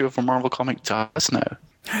first issue of a Marvel comic does now.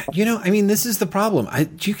 You know, I mean, this is the problem.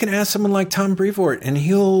 You can ask someone like Tom Brevoort, and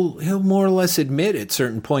he'll more or less admit at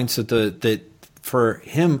certain points that for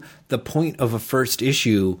him the point of a first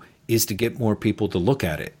issue is to get more people to look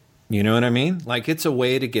at it. You know what I mean? Like, it's a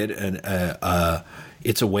way to get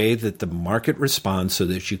it's a way that the market responds so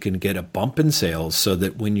that you can get a bump in sales, so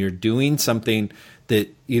that when you're doing something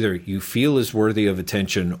that either you feel is worthy of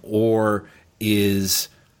attention or is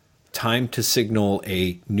time to signal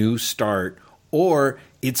a new start, or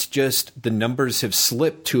it's just the numbers have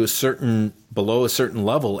slipped to below a certain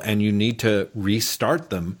level and you need to restart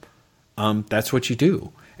them. That's what you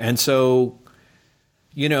do. And so,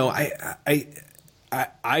 you know,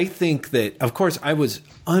 I think that, of course, I was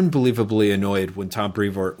unbelievably annoyed when Tom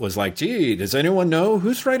Brevoort was like, gee, does anyone know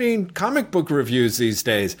who's writing comic book reviews these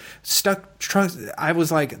days? I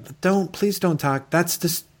was like, please don't talk. That's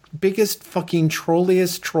the biggest fucking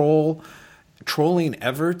trolliest trolling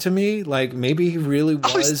ever to me. Like, maybe he really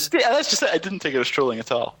was. Yeah, that's just it. I didn't take it as trolling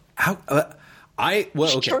at all. How?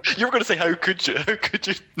 Okay. You were going to say, how could you? How could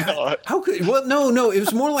you not? Well, no. It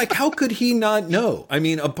was more like, how could he not know? I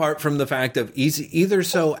mean, apart from the fact of he's either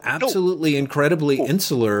so absolutely incredibly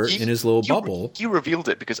insular in his little bubble. He revealed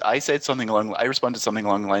it because I responded something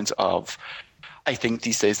along the lines of, I think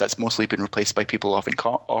these days that's mostly been replaced by people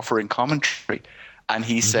offering commentary. And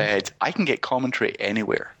he said, I can get commentary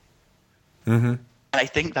anywhere. Mm-hmm. And I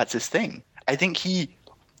think that's his thing. I think he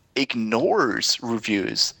ignores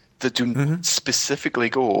reviews that do specifically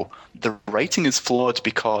go, the writing is flawed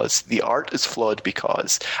because, the art is flawed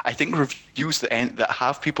because. I think reviews that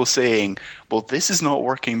have people saying, well, this is not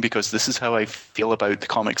working because this is how I feel about the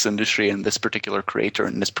comics industry and this particular creator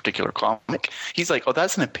and this particular comic. He's like, oh,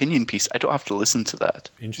 that's an opinion piece. I don't have to listen to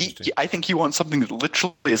that. Interesting. I think he wants something that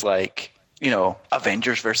literally is like, you know,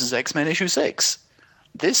 Avengers versus X-Men issue 6.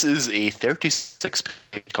 This is a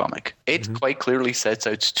 36-page comic. It quite clearly sets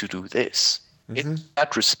out to do this. In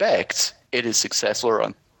that respect, it is successful or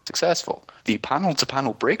unsuccessful. The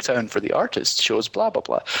panel-to-panel breakdown for the artist shows blah, blah,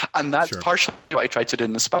 blah. And that's partially what I tried to do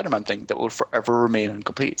in the Spider-Man thing that will forever remain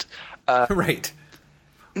incomplete. Right.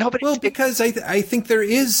 No, but because I think there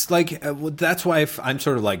is, like, that's why I'm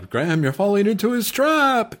sort of like, Graham, you're falling into his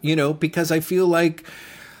trap, you know, because I feel like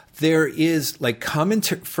there is, like,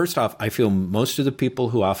 commentary. First off, I feel most of the people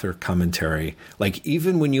who offer commentary, like,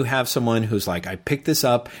 even when you have someone who's like, I picked this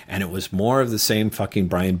up and it was more of the same fucking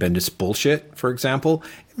Brian Bendis bullshit, for example,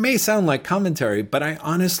 it may sound like commentary, but I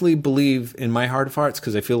honestly believe in my heart of hearts,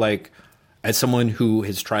 because I feel like, as someone who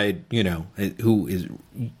has tried, you know,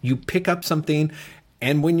 you pick up something,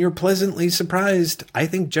 and when you're pleasantly surprised, I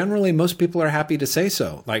think generally most people are happy to say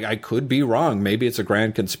so. Like, I could be wrong. Maybe it's a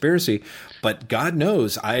grand conspiracy, but God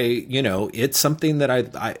knows, it's something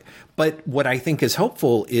that but what I think is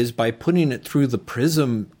helpful is by putting it through the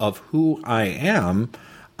prism of who I am,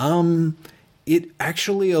 it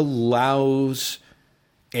actually allows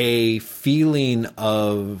a feeling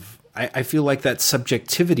of, I feel like that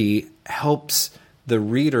subjectivity helps the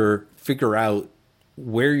reader figure out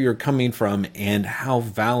where you're coming from and how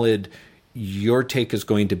valid your take is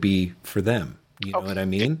going to be for them. You know what I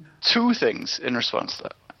mean? Two things in response to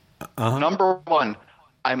that. Number one,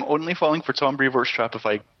 I'm only falling for Tom Brevoort's trap if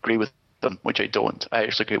I agree with them, which I don't. I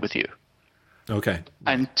actually agree with you. Okay.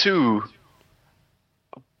 And two,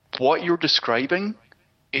 what you're describing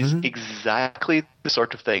is exactly the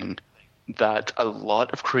sort of thing that a lot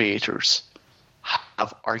of creators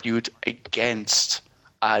have argued against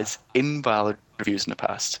as invalid reviews in the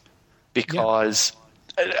past, because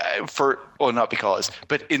not because,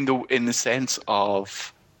 but in the sense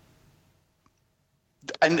of,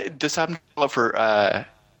 and this happened a lot for I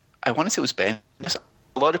want to say it was Ben.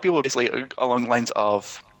 A lot of people basically along the lines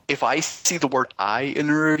of, if I see the word "I" in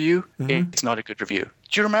a review, it's not a good review.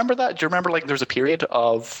 Do you remember that? Do you remember, like, there's a period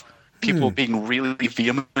of people being really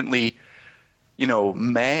vehemently, you know,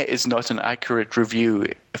 meh is not an accurate review.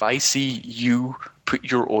 If I see you put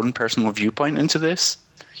your own personal viewpoint into this,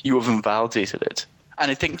 you have invalidated it.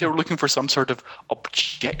 And I think they were looking for some sort of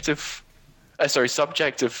subjective,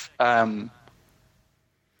 I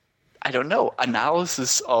don't know,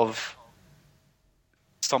 analysis of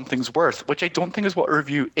something's worth, which I don't think is what a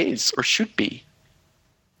review is or should be.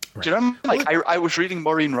 Right. Do you know, like, I was reading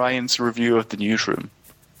Maureen Ryan's review of The Newsroom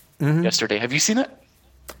yesterday. Have you seen it?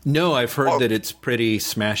 No, I've heard that it's pretty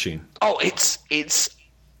smashing. Oh, it's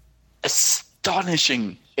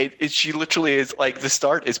astonishing. She literally is, like, the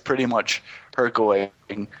start is pretty much her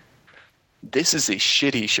going, this is a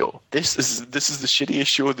shitty show. This is the shittiest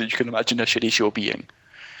show that you can imagine a shitty show being.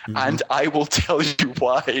 and I will tell you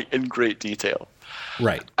why in great detail.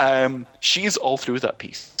 Right. She's all through that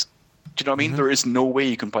piece. Do you know what I mean? There is no way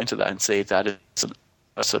you can point to that and say that is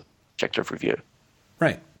a subjective review.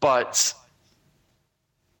 Right. But,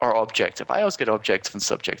 or objective. I always get objective and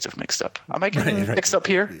subjective mixed up. Am I getting mixed up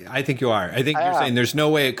here? I think you are. I think you're saying there's no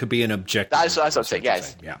way it could be an objective. That's what I'm saying,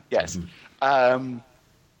 yes. Yeah. Yes.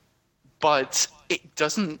 But it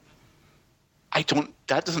doesn't,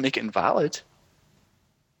 that doesn't make it invalid.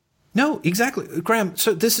 No, exactly. Graham,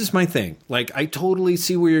 so this is my thing. Like, I totally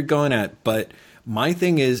see where you're going at, but my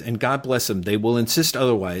thing is, and God bless them, they will insist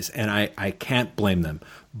otherwise, and I can't blame them.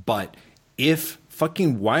 But if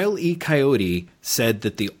fucking Wile E. Coyote said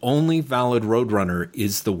that the only valid Roadrunner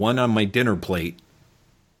is the one on my dinner plate,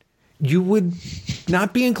 you would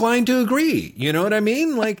not be inclined to agree. You know what I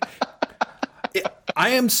mean? Like, I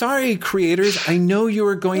am sorry, creators. I know you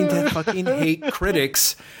are going to fucking hate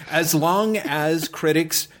critics as long as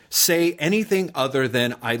critics say anything other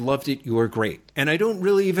than, I loved it, you are great. And I don't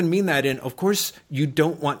really even mean that in, of course, you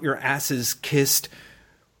don't want your asses kissed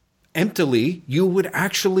emptily. You would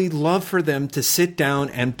actually love for them to sit down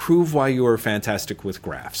and prove why you are fantastic with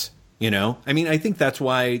graphs. You know, I mean, I think that's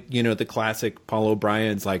why, you know, the classic Paul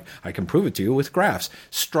O'Brien's like, I can prove it to you with graphs,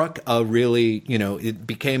 struck a really, you know, it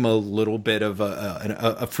became a little bit of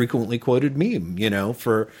a frequently quoted meme, you know,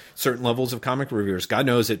 for certain levels of comic reviewers. God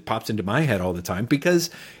knows it pops into my head all the time because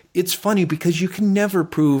it's funny because you can never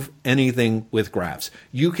prove anything with graphs.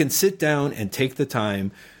 You can sit down and take the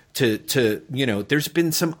time to you know, there's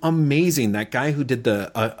been some amazing, that guy who did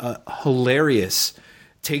the hilarious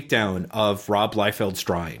takedown of Rob Liefeld's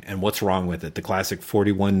drawing and what's wrong with it, the classic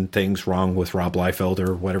 41 things wrong with Rob Liefeld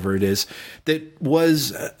or whatever it is, that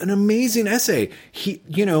was an amazing essay. He,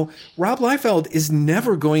 you know, Rob Liefeld is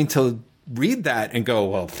never going to read that and go,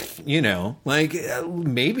 well, you know, like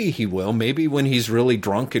maybe he will. Maybe when he's really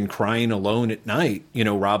drunk and crying alone at night, you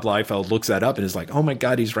know, Rob Liefeld looks that up and is like, oh my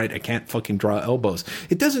God, he's right. I can't fucking draw elbows.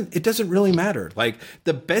 It doesn't really matter. Like,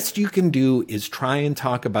 the best you can do is try and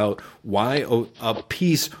talk about why a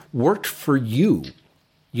piece worked for you,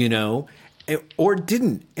 you know, or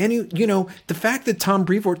didn't. Any, you know, the fact that Tom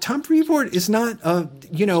Brevoort is not,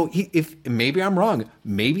 you know, if maybe I'm wrong,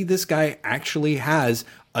 maybe this guy actually has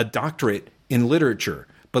a doctorate in literature.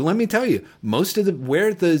 But let me tell you, most of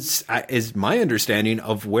is my understanding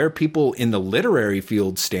of where people in the literary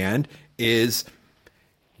field stand is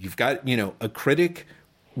you've got, you know, a critic.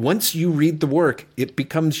 Once you read the work, it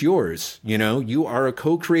becomes yours. You know, you are a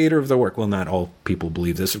co-creator of the work. Well, not all people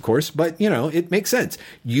believe this, of course, but, you know, it makes sense.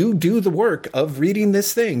 You do the work of reading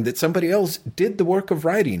this thing that somebody else did the work of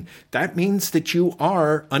writing. That means that you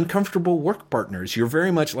are uncomfortable work partners. You're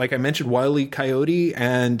very much, like I mentioned, Wile E. Coyote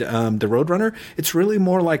and the Roadrunner. It's really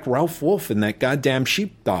more like Ralph Wolf and that goddamn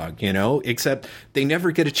sheepdog, you know, except they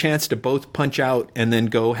never get a chance to both punch out and then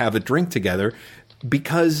go have a drink together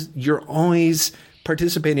because you're always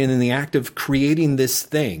participating in the act of creating this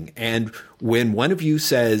thing. And when one of you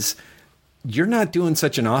says, you're not doing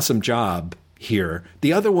such an awesome job here,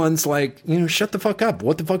 the other one's like, you know, shut the fuck up.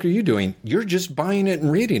 What the fuck are you doing? You're just buying it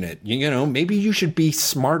and reading it. You know, maybe you should be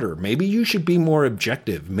smarter. Maybe you should be more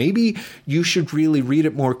objective. Maybe you should really read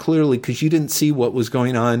it more clearly because you didn't see what was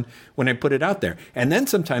going on when I put it out there. And then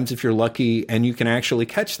sometimes if you're lucky and you can actually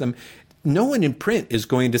catch them, no one in print is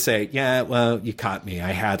going to say, yeah, well, you caught me.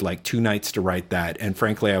 I had like 2 nights to write that. And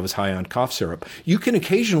frankly, I was high on cough syrup. You can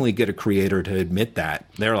occasionally get a creator to admit that.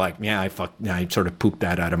 They're like, yeah, I sort of pooped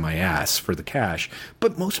that out of my ass for the cash.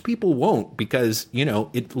 But most people won't because, you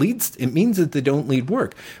know, it means that they don't lead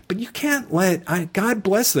work. But you can't God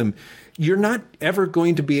bless them. You're not ever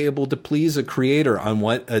going to be able to please a creator on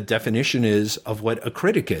what a definition is of what a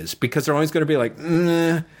critic is because they're always going to be like,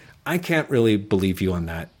 I can't really believe you on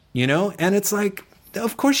that. You know, and it's like,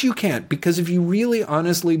 of course you can't, because if you really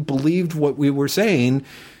honestly believed what we were saying,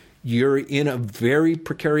 you're in a very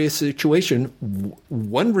precarious situation,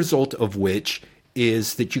 one result of which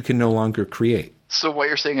is that you can no longer create. So what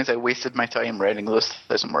you're saying is I wasted my time writing those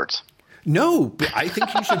 1,000 words. No, but I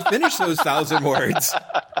think you should finish those 1,000 words.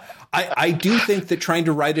 I do think that trying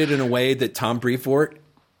to write it in a way that Tom Brevoort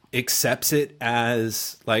accepts it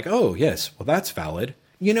as like, oh, yes, well, that's valid.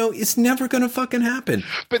 You know, it's never going to fucking happen.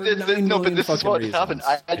 But this is what happened.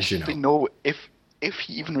 I actually know if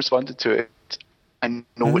he even responded to it, I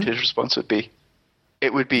know what his response would be.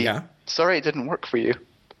 It would be, sorry, it didn't work for you.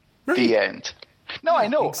 Right. The end. No, I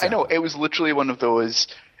know. Exactly. I know. It was literally one of those.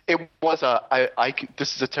 It was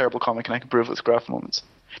this is a terrible comic and I can prove it with graph moments.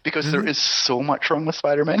 Because there is so much wrong with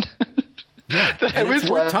Spider-Man. Yeah, that I was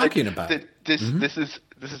worth talking about. This is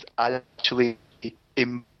actually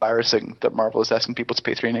embarrassing that Marvel is asking people to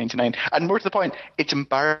pay $3.99. And more to the point, it's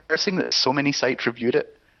embarrassing that so many sites reviewed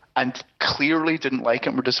it and clearly didn't like it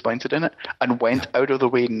and were disappointed in it and went out of the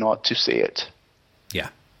way not to say it. Yeah.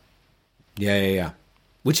 Yeah.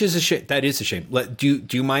 Which is a shame. That is a shame. Do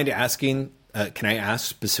you mind asking? Can I ask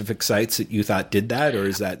specific sites that you thought did that, or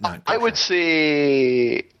is that not? I would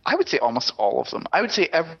say almost all of them. I would say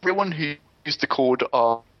everyone who used the code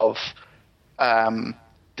of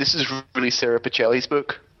this is really Sarah Pacelli's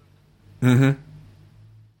book. Mm-hmm.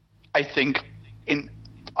 I think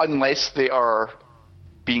unless they are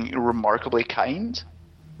being remarkably kind,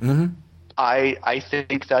 mm-hmm. I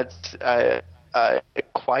think that's a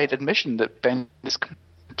quiet admission that Ben is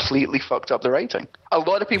completely fucked up the writing. A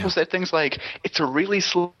lot of people said things like, it's a really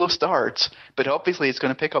slow start, but obviously it's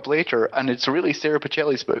going to pick up later, and it's really Sarah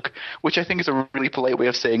Pacelli's book, which I think is a really polite way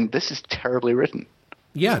of saying this is terribly written.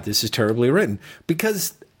 Yeah, this is terribly written.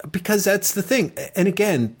 Because that's the thing. And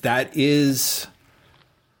again, that is,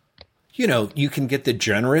 you can get the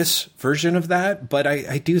generous version of that, but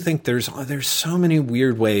I do think there's so many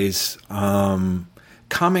weird ways.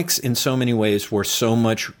 Comics in so many ways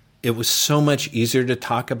it was so much easier to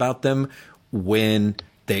talk about them when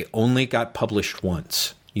they only got published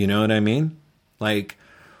once. You know what I mean? Like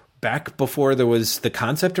back before there was the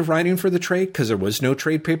concept of writing for the trade, because there was no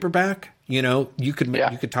trade paperback, you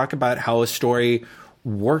could talk about how a story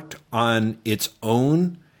worked on its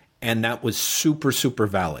own, and that was super, super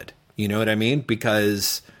valid. You know what I mean?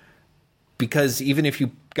 Because even if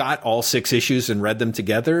you got all 6 issues and read them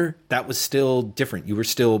together, that was still different. You were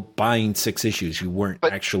still buying 6 issues. You weren't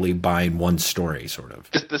actually buying one story, sort of.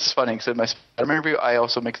 This is funny, because in my Spider-Man review, I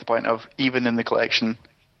also make the point of, even in the collection,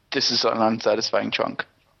 this is an unsatisfying chunk.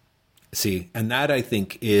 See, and that I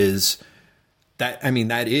think is... that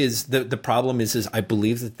is the problem is I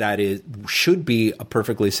believe that should be a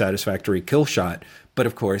perfectly satisfactory kill shot. But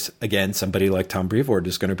of course, again, somebody like Tom Brevoort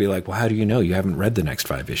is going to be like, well, how do you know? You haven't read the next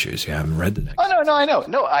 5 issues. You haven't read the next. Oh, no, I know.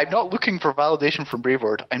 No, I'm not looking for validation from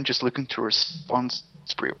Brevoort. I'm just looking to respond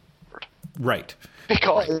to Brevoort. Right.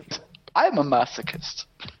 Because I'm a masochist.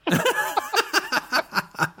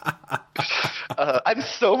 I'm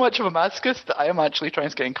so much of a masochist that I am actually trying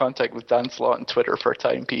to get in contact with Dan Slott on Twitter for a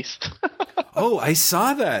timepiece. Oh, I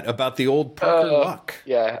saw that about the old Parker Luck.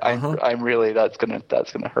 Yeah, I'm really that's gonna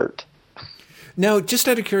hurt. Now, just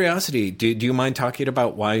out of curiosity, do you mind talking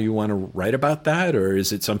about why you want to write about that, or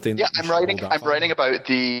is it something? Yeah, I'm writing about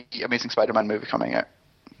the Amazing Spider-Man movie coming out,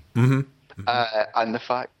 mm-hmm. And the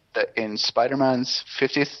fact that in Spider-Man's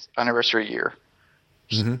 50th anniversary year,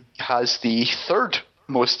 mm-hmm. he has the third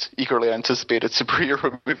most eagerly anticipated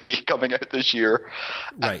superhero movie coming out this year,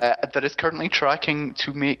 right? That is currently tracking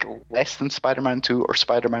to make less than Spider-Man 2 or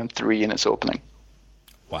Spider-Man 3 in its opening.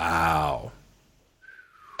 Wow.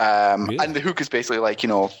 Really? And the hook is basically like,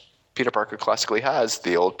 Peter Parker classically has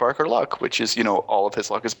the old Parker luck, which is, all of his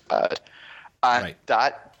luck is bad. And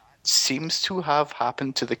that seems to have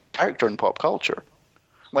happened to the character in pop culture.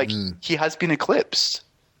 Like, he has been eclipsed.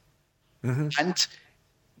 Mm-hmm. And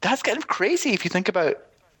that's kind of crazy if you think about,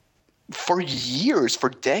 for years, for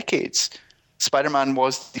decades, Spider-Man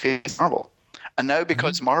was the face of Marvel. And now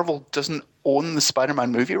because Marvel doesn't own the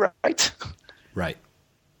Spider-Man movie right,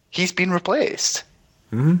 he's been replaced.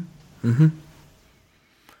 Mm-hmm. Mm-hmm.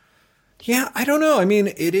 Yeah, I don't know. I mean,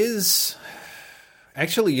 it is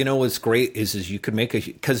actually, what's great is you could make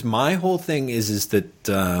because my whole thing is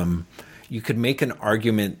that you could make an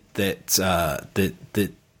argument that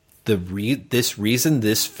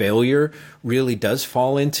this failure really does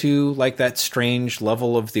fall into like that strange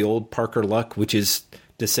level of the old Parker luck, which is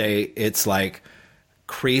to say it's like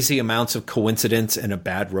crazy amounts of coincidence and a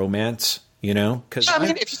bad romance, Because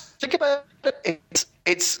if you think about it,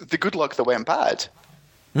 it's the good luck that went bad.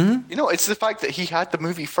 Mm-hmm. It's the fact that he had the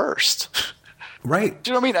movie first. Right. Do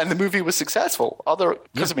you know what I mean? And the movie was successful.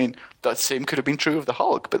 Because, that same could have been true of the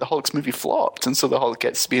Hulk, but the Hulk's movie flopped, and so the Hulk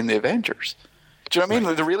gets to be in the Avengers. Do you know what I mean?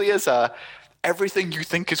 Right. There really is everything you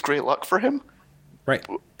think is great luck for him. Right.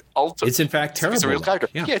 It's in fact terrible. He's a real character.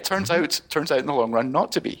 Yeah, it turns out in the long run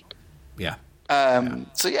not to be. Yeah.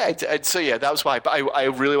 So that was why. But I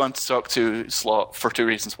really want to talk to Slott for 2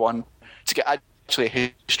 reasons. One, to get actually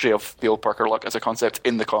a history of the old Parker luck as a concept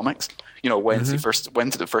in the comics. When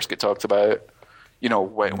did it first get talked about?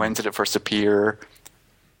 When did it first appear?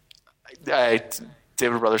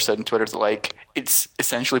 David Brothers said on Twitter that it's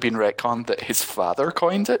essentially been retconned that his father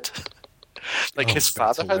coined it. His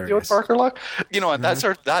father had the old Parker luck. And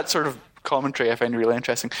that sort of commentary I find really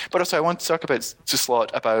interesting. But also I want to talk to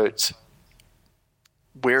Slott about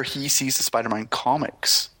where he sees the Spider-Man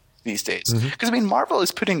comics these days. Because Marvel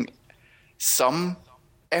is putting some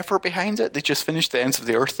effort behind it. They just finished the Ends of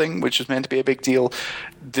the Earth thing, which was meant to be a big deal.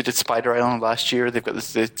 They did Spider Island last year. They've got the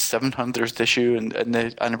 700th issue and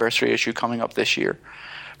the anniversary issue coming up this year.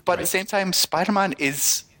 But at the same time, Spider-Man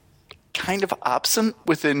is kind of absent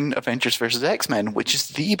within Avengers vs. X-Men, which is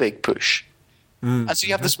the big push. And so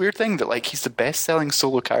you have this weird thing that, like, he's the best-selling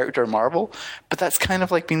solo character in Marvel, but that's kind of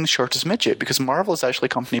like being the shortest midget, because Marvel is actually a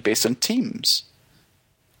company based on teams.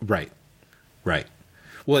 Right.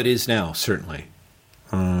 Well, it is now, certainly.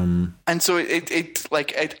 And so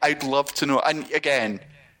I'd love to know. And again,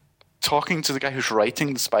 talking to the guy who's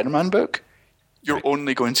writing the Spider-Man book, you're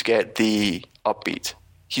only going to get the upbeat.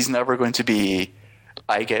 He's never going to be,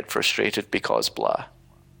 I get frustrated because blah.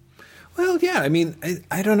 Well, yeah. I mean,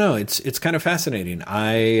 I don't know. It's kind of fascinating.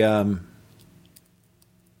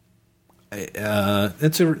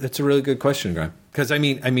 It's a really good question, Graham. Because I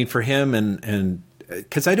mean, for him and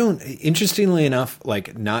because I don't. Interestingly enough,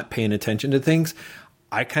 like not paying attention to things,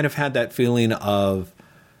 I kind of had that feeling of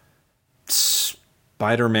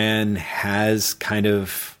Spider-Man has kind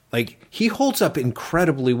of like he holds up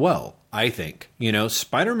incredibly well. I think,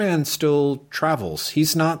 Spider-Man still travels.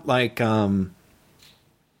 He's not like.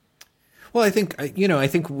 Well, I think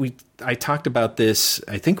I talked about this,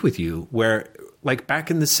 I think with you, where like back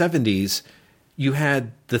in the 70s, you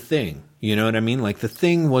had The Thing, you know what I mean? Like The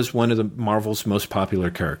Thing was one of the Marvel's most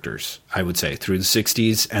popular characters, I would say, through the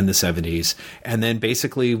 60s and the 70s. And then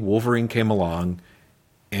basically Wolverine came along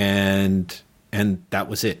and that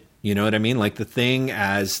was it. You know what I mean? Like The Thing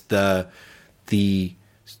as the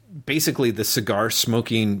basically the cigar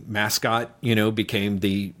smoking mascot, became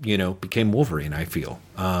Wolverine, I feel.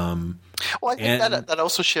 Well, I think that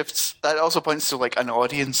also shifts. That also points to like an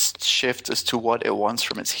audience shift as to what it wants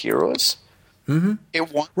from its heroes. Mm-hmm.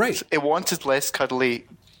 It wanted less cuddly,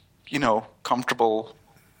 comfortable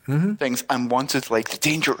things, and wanted like the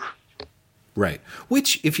danger. Right.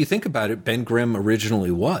 Which, if you think about it, Ben Grimm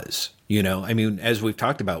originally was. I mean, as we've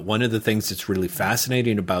talked about, one of the things that's really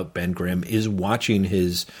fascinating about Ben Grimm is watching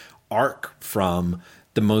his arc from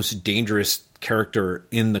the most dangerous character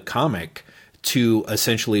in the comic to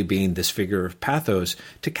essentially being this figure of pathos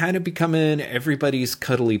to kind of becoming everybody's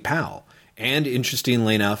cuddly pal. And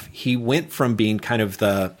interestingly enough, he went from being kind of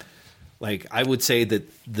the, like, I would say that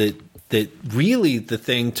really the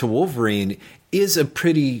Thing to Wolverine is a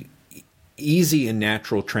pretty easy and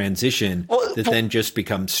natural transition then just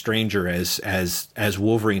becomes stranger as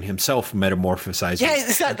Wolverine himself metamorphosizes.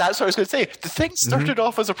 Yeah, that's what I was going to say. The Thing started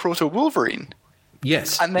off as a proto-Wolverine.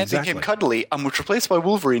 Yes, and then exactly. became cuddly and was replaced by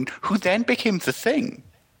Wolverine, who then became the Thing.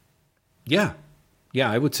 Yeah,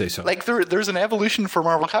 I would say so. Like there's an evolution for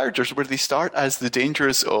Marvel characters where they start as the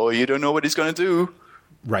dangerous, you don't know what he's going to do.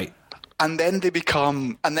 Right. And then it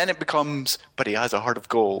becomes, but he has a heart of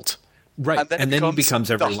gold. Right, and then he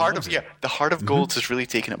becomes everyone. The heart of gold has really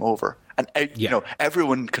taken him over, and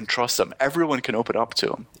everyone can trust him. Everyone can open up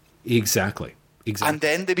to him. Exactly. And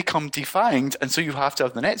then they become defined, and so you have to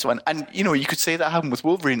have the next one. And you could say that happened with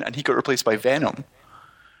Wolverine, and he got replaced by Venom.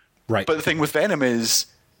 Right. But the thing with Venom is,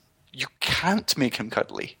 you can't make him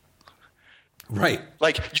cuddly. Right.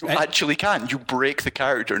 Like you actually can. You break the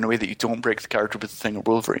character in a way that you don't break the character with the Thing or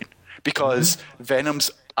Wolverine, because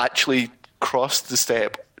Venom's actually crossed the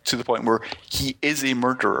step to the point where he is a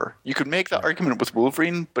murderer. You could make that argument with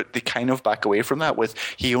Wolverine, but they kind of back away from that with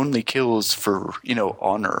he only kills for,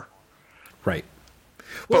 honor. Right.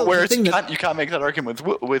 But whereas you can't make that argument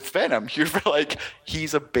with Venom. You're like,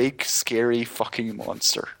 he's a big, scary fucking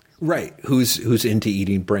monster. Right. Who's into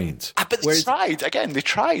eating brains. But they tried. Again, they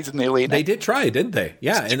tried and they laid They did try, didn't they?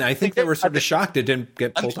 Yeah, and I think they were sort of shocked it didn't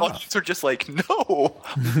get pulled off. And the audience are just like, no.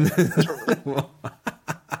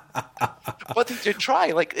 But they did try.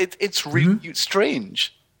 Like, it's really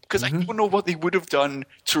strange. Because I don't know what they would have done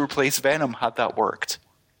to replace Venom had that worked.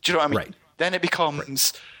 Do you know what I mean? Right. Then it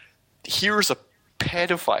becomes, here's a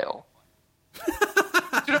pedophile. Do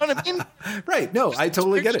you know what I mean? Right. No, I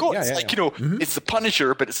totally get it. Yeah, it's like, it's the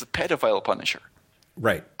Punisher, but it's the pedophile Punisher.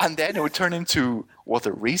 Right. And then it would turn into,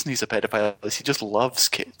 the reason he's a pedophile is he just loves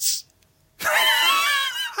kids.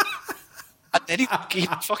 And then he's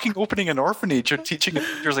fucking opening an orphanage or teaching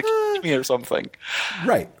teachers academy or something.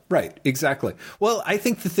 Right, exactly. Well, I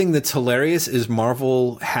think the thing that's hilarious is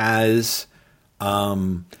Marvel has,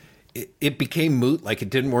 it became moot, like it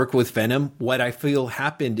didn't work with Venom. What I feel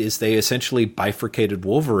happened is they essentially bifurcated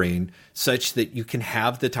Wolverine such that you can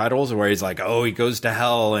have the titles where he's like, oh, he goes to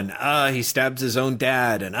hell, and he stabs his own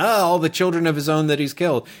dad, and all the children of his own that he's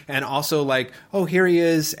killed. And also like, oh, here he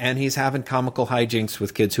is, and he's having comical hijinks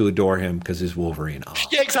with kids who adore him because he's Wolverine. Oh,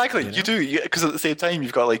 yeah, exactly. You do. Because at the same time,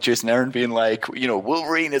 you've got like Jason Aaron being like,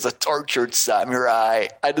 Wolverine is a tortured samurai.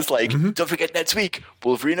 And it's like, don't forget next week,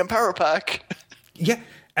 Wolverine and Power Pack. Yeah.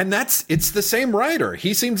 And it's the same writer.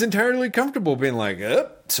 He seems entirely comfortable being like,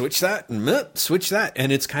 switch that and switch that.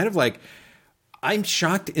 And it's kind of like, I'm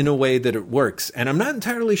shocked in a way that it works. And I'm not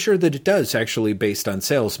entirely sure that it does, actually, based on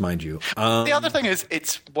sales, mind you. The other thing is,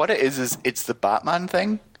 it's the Batman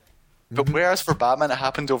thing. But whereas for Batman, it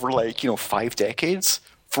happened over 5 decades.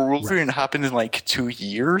 For Wolverine, it happened in 2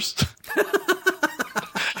 years.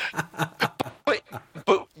 But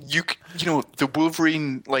the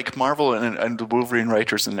Wolverine, Marvel and the Wolverine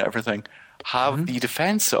writers and everything have the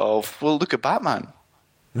defense of, well, look at Batman.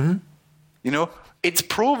 It's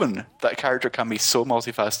proven that a character can be so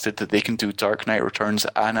multifaceted that they can do Dark Knight Returns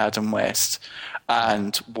and Adam West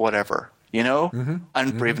and whatever,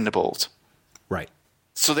 and Brave and the Bold. Right.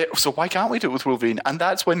 So why can't we do it with Wolverine? And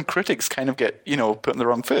that's when critics kind of get, put on the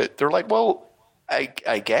wrong foot. They're like, well,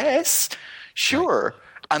 I guess, sure. Right.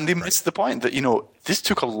 And they missed the point that, this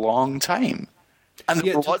took a long time. And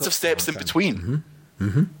there were lots of steps in between.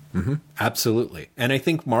 Absolutely. And I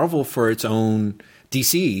think Marvel, for its own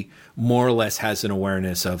DC, more or less has an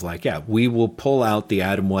awareness of we will pull out the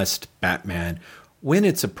Adam West Batman when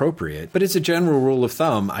it's appropriate. But as a general rule of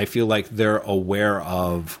thumb, I feel like they're aware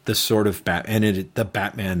of the sort of the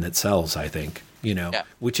Batman that sells, I think,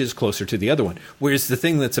 which is closer to the other one. Whereas the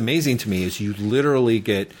thing that's amazing to me is you literally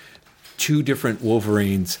get 2 different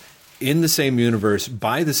Wolverines in the same universe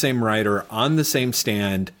by the same writer on the same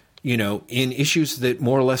stand, in issues that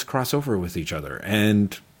more or less cross over with each other.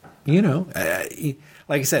 And, like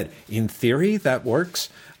I said, in theory, that works.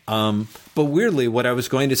 But weirdly, what I was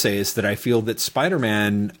going to say is that I feel that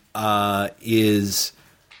Spider-Man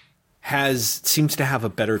seems to have a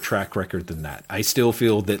better track record than that. I still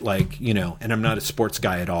feel that and I'm not a sports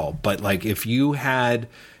guy at all, but if you had,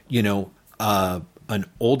 an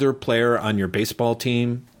older player on your baseball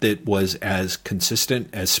team that was as consistent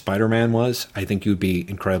as Spider-Man was, I think you'd be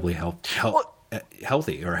incredibly healthy. I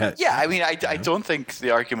don't think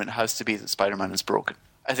the argument has to be that Spider-Man is broken.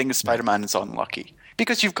 I think Spider-Man is unlucky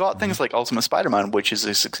because you've got things like Ultimate Spider-Man, which is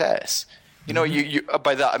a success. You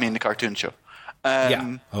by that I mean the cartoon show.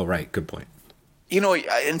 Oh, right. Good point.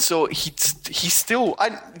 And so he's still,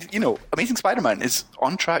 Amazing Spider-Man is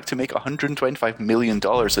on track to make $125 million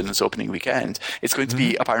in its opening weekend. It's going to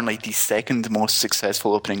be apparently the second most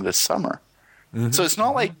successful opening this summer. So it's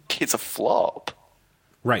not like it's a flop.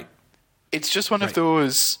 Right. It's just one of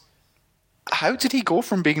those, how did he go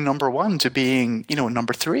from being number 1 to being,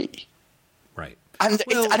 number 3? Right. And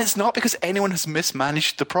it's not because anyone has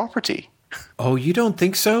mismanaged the property. Oh, you don't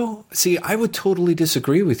think so? See, I would totally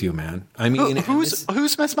disagree with you, man. I mean, who's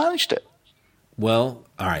mismanaged it? Well,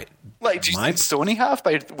 all right. Do you think Sony have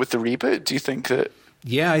with the reboot? Do you think that?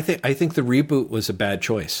 Yeah, I think the reboot was a bad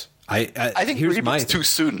choice. I think the reboot's too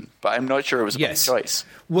soon, but I'm not sure it was a bad choice.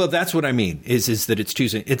 Well, that's what I mean. Is that it's too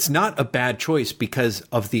soon? It's not a bad choice because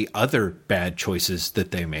of the other bad choices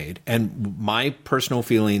that they made. And my personal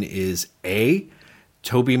feeling is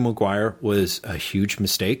Tobey Maguire was a huge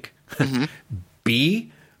mistake.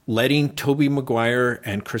 B, letting Tobey Maguire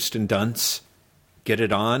and Kristen Dunst get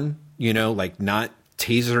it on, not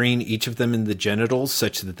tasering each of them in the genitals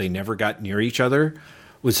such that they never got near each other,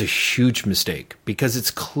 was a huge mistake because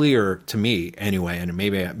it's clear to me anyway, and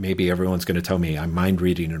maybe everyone's going to tell me I'm mind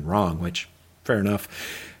reading and wrong, which fair enough.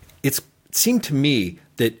 It seemed to me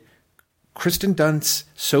that Kristen Dunst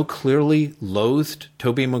so clearly loathed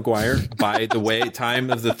Tobey Maguire by the time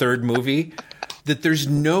of the third movie that there's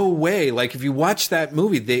no way, if you watch that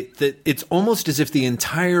movie, that it's almost as if the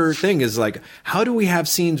entire thing is how do we have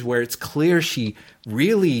scenes where it's clear she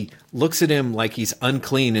really looks at him like he's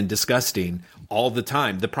unclean and disgusting all the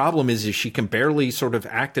time? The problem is she can barely sort of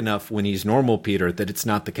act enough when he's normal Peter that it's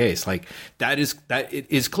not the case. That it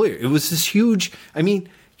is clear. It was this huge,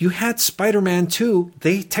 you had Spider-Man 2.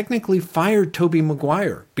 They technically fired Tobey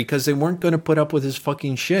Maguire because they weren't going to put up with his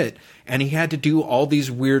fucking shit. And he had to do all these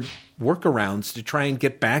weird workarounds to try and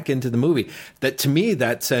get back into the movie. That, to me,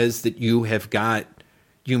 that says that you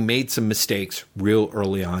made some mistakes real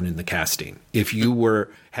early on in the casting. If you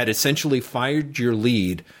had essentially fired your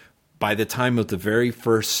lead by the time of the very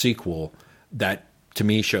first sequel, that to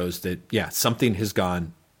me shows that, something has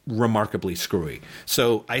gone remarkably screwy.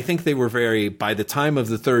 So I think they were by the time of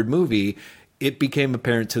the third movie, it became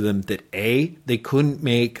apparent to them that they couldn't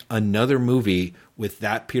make another movie with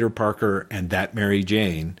that Peter Parker and that Mary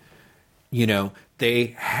Jane. You know,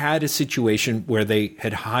 they had a situation where they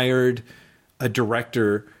had hired a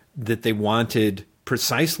director that they wanted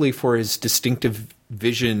precisely for his distinctive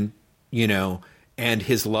vision, you know, and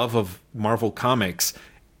his love of Marvel Comics,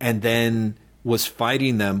 and then was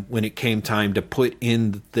fighting them when it came time to put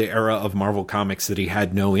in the era of Marvel Comics that he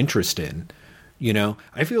had no interest in. You know,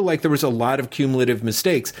 I feel like there was a lot of cumulative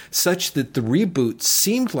mistakes, such that the reboot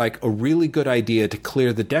seemed like a really good idea to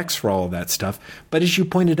clear the decks for all of that stuff. But as you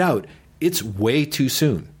pointed out, it's way too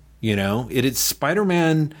soon. You know, it is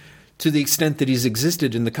Spider-Man, to the extent that he's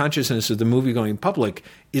existed in the consciousness of the movie-going public,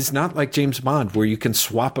 is not like James Bond, where you can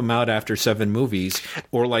swap him out after 7 movies,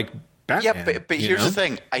 or like Batman. Yeah, but here's the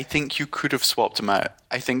thing. I think you could have swapped him out.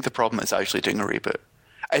 I think the problem is actually doing a reboot.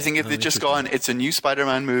 I think if they'd just gone, it's a new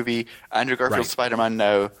Spider-Man movie, Andrew Garfield's Spider-Man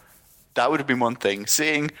now, that would have been one thing.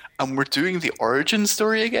 Saying, and we're doing the origin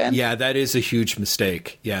story again? Yeah, that is a huge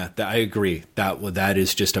mistake. Yeah, I agree. That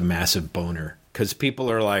is just a massive boner. Because people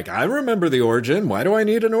are like, I remember the origin. Why do I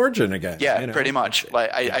need an origin again? Yeah, you know? Pretty much.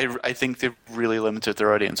 Like I think they've really limited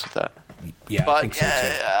their audience with that. Yeah, but I think so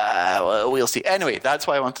too. Well, we'll see. Anyway, that's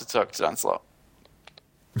why I wanted to talk to Dan Slott.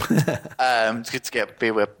 To get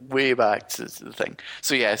way back to the thing.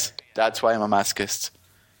 So yes, that's why I'm a masochist.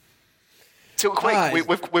 So quick,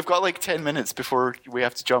 we've got like 10 minutes before we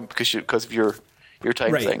have to jump because of your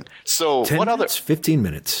time thing. So 10 what minutes, 15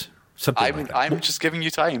 minutes. I'm just giving you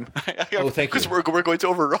time. Oh, thank you. Because we're going to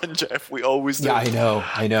overrun, Jeff. We always do. Yeah,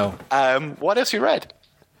 I know. What else you read?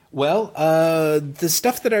 Well, the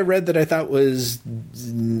stuff that I read that I thought was,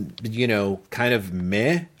 you know, kind of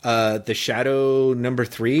meh. The Shadow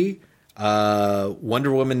 #3,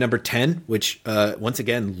 Wonder Woman #10, which once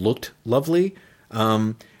again looked lovely.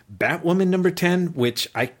 Batwoman #10, which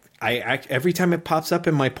I every time it pops up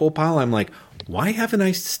in my pull pile, I'm like, why haven't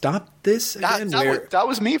I stopped this again? That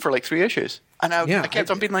was me for like 3 issues. And I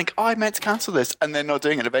kept on being like, oh, I meant to cancel this, and then not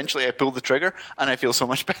doing it. Eventually, I pulled the trigger, and I feel so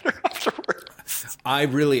much better afterwards. I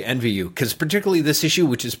really envy you, because particularly this issue,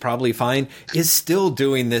 which is probably fine, is still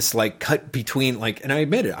doing this like cut between like, and I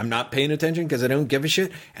admit it, I'm not paying attention because I don't give a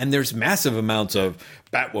shit. And there's massive amounts of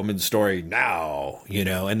Batwoman story now, you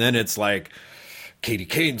know, and then it's like Katie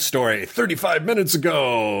Kane's story 35 minutes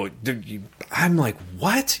ago. I'm like,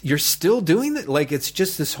 what? You're still doing that? Like, it's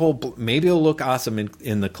just this whole, maybe it'll look awesome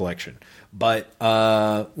in the collection. But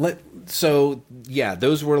so yeah,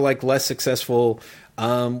 those were like less successful.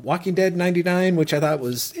 Walking Dead 99, which I thought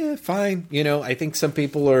was fine. You know, I think some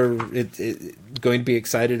people are going to be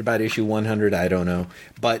excited about issue 100. I don't know.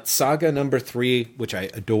 But Saga #3, which I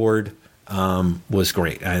adored, was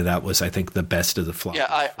great. That was, I think, the best of the flop. Yeah,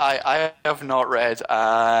 I have not read,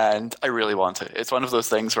 and I really want to. It's one of those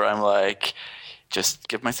things where I'm like, just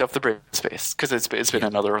give myself the brain space, because it's been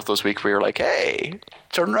another of those weeks where you're like, hey,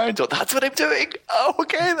 turn around, that's what I'm doing. Oh,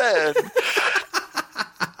 okay then.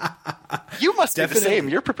 You must be the same.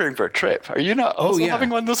 You're preparing for a trip. Are you not also having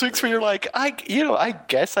one of those weeks where you're like, I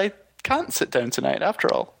guess I can't sit down tonight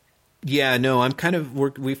after all? Yeah, no,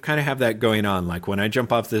 we've kind of have that going on. Like when I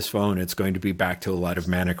jump off this phone, it's going to be back to a lot of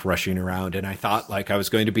manic rushing around. And I thought like I was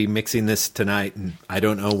going to be mixing this tonight, and I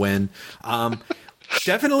don't know when.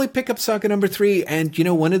 Definitely pick up Saga #3. And, you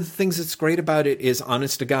know, one of the things that's great about it is,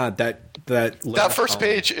 honest to God, that first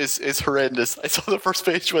page is horrendous. I saw the first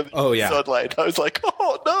page when Sunlight. I was like,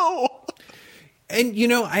 oh, no. And, you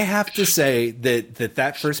know, I have to say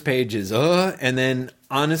that first page is, and then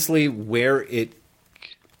honestly, where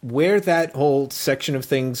that whole section of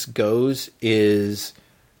things goes is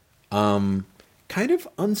kind of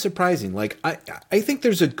unsurprising. Like, I think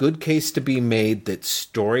there's a good case to be made that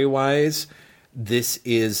story-wise, this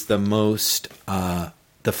is the most,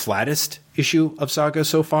 the flattest issue of Saga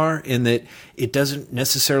so far, in that it doesn't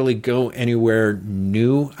necessarily go anywhere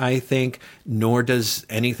new, I think, nor does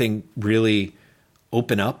anything really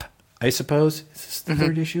open up, I suppose. Is this the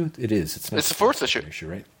third issue? It is. It's the fourth issue,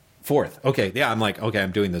 right? Fourth. Okay. Yeah. I'm like, okay,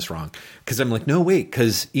 I'm doing this wrong. Cause I'm like, no, wait.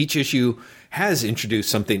 Cause each issue has introduced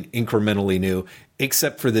something incrementally new,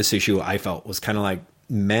 except for this issue I felt was kind of like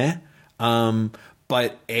meh.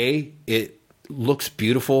 But it looks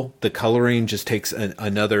beautiful. The coloring just takes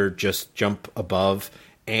another just jump above,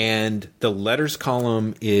 and the letters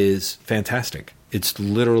column is fantastic. It's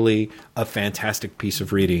literally a fantastic piece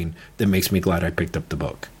of reading that makes me glad I picked up the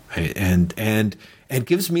book. And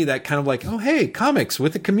gives me that kind of like, oh, hey, comics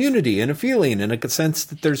with a community and a feeling and a sense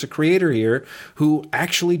that there's a creator here who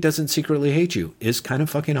actually doesn't secretly hate you is kind of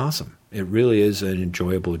fucking awesome. It really is an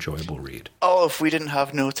enjoyable read. Oh, if we didn't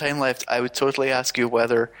have no time left, I would totally ask you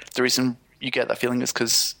whether the reason you get that feeling is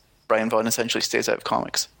because Brian Vaughan essentially stays out of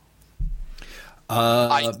comics.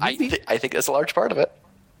 I think that's a large part of it.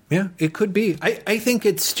 Yeah, it could be. I think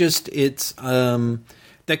it's just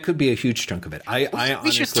that could be a huge chunk of it.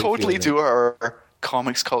 We should totally do our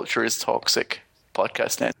comics culture is toxic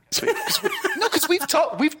podcast next week. Because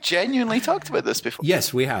we've genuinely talked about this before.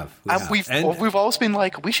 Yes, we have. We've always been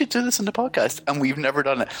like, we should do this in the podcast, and we've never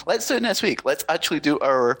done it. Let's do it next week. Let's actually do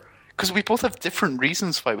because we both have different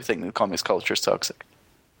reasons why we think the comics culture is toxic.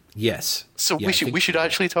 Yes. So we should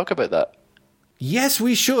actually talk about that. Yes,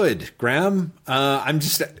 we should, Graham. I'm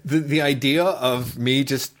just the idea of me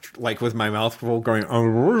just like with my mouth full going,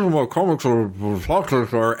 "Oh, comics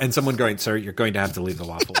are," and someone going, "Sir, you're going to have to leave the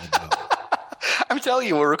waffle." I'm telling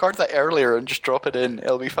you, we'll record that earlier and just drop it in.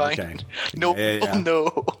 It'll be fine. Okay. No,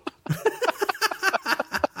 no.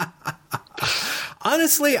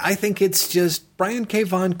 Honestly, I think it's just Brian K.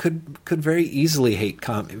 Vaughan could very easily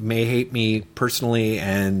may hate me personally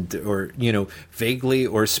or vaguely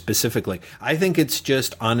or specifically. I think it's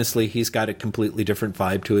just honestly he's got a completely different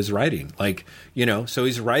vibe to his writing. So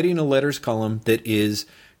he's writing a letters column that is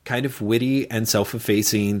kind of witty and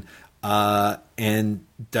self-effacing and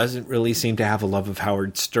doesn't really seem to have a love of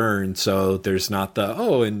Howard Stern. So there's not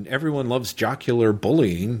and everyone loves jocular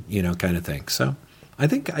bullying, kind of thing. So I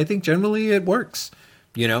think generally it works.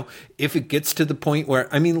 If it gets to the point where,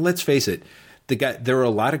 let's face it, there are a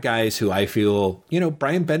lot of guys who I feel,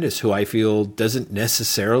 Brian Bendis, who I feel doesn't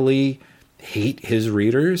necessarily hate his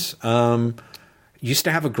readers. Used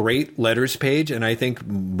to have a great letters page, and I think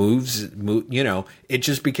it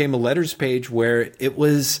just became a letters page where it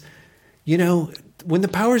was, when the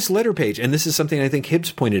Powers letter page, and this is something I think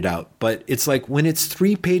Hibbs pointed out, but it's like when it's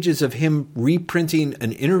 3 pages of him reprinting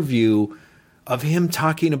an interview of him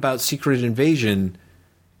talking about Secret Invasion,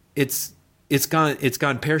 it's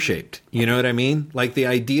gone pear-shaped. You know what I mean? Like the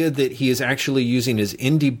idea that he is actually using his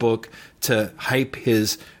indie book to hype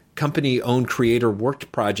his company-owned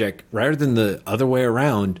creator-worked project rather than the other way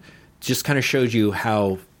around just kind of shows you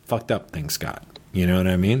how fucked up things got. You know what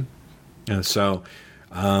I mean?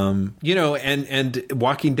 And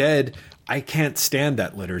Walking Dead, I can't stand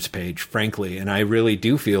that letters page, frankly. And I really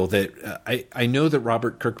do feel that I know that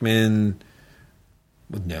Robert Kirkman...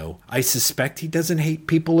 No, I suspect he doesn't hate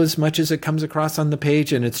people as much as it comes across on the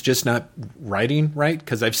page, and it's just not writing right,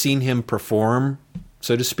 because I've seen him perform,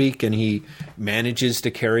 so to speak, and he manages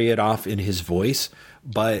to carry it off in his voice.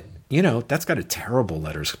 But, that's got a terrible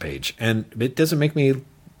letters page, and it doesn't make me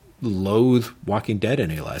loathe Walking Dead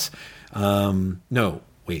any less.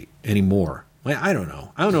 Any more. I don't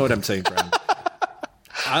know. I don't know what I'm saying, Brad.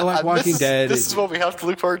 I like Walking Dead. This is what we have to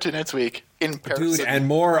look forward to next week in person. Dude, and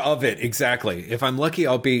more of it, exactly. If I'm lucky,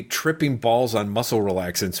 I'll be tripping balls on muscle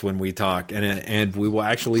relaxants when we talk, and we will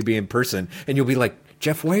actually be in person. And you'll be like,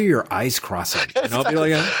 Jeff, why are your eyes crossing? And I'll be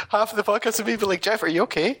like, half of the podcast will be like, Jeff, are you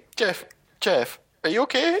okay? Jeff, are you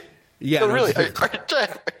okay? Yeah, no, really.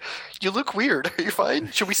 Jeff, you look weird. Are you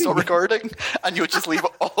fine? Should we start recording? And you'll just leave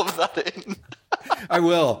all of that in. I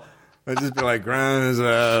will. I'll just be like,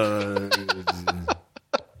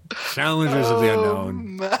 challenges of the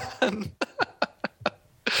unknown. Man.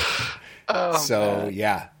 So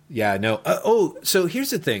here's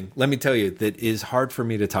the thing. Let me tell you that is hard for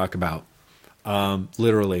me to talk about,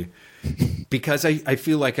 literally, because I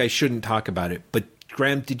feel like I shouldn't talk about it. But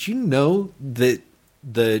Graham, did you know that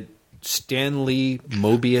the Stan Lee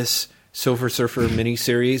Mobius Silver Surfer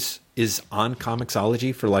miniseries is on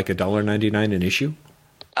Comixology for like $1.99 an issue?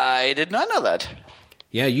 I did not know that.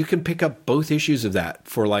 Yeah, you can pick up both issues of that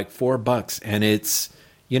for like $4, and it's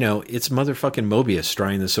motherfucking Mobius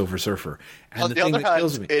drawing the Silver Surfer. And on the other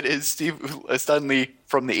hand, it is Stan Lee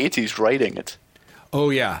from the 80s writing it. Oh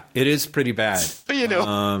yeah, it is pretty bad. But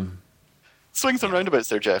swings and roundabouts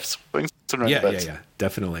there, Jeff. Swings and roundabouts. Yeah,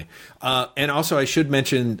 definitely. And also, I should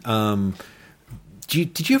mention,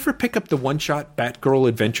 did you ever pick up the one-shot Batgirl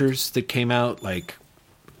Adventures that came out like,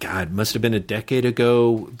 God, must have been a decade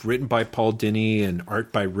ago, written by Paul Dini and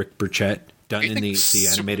art by Rick Burchett, done in the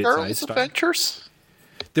animated size style. Adventures?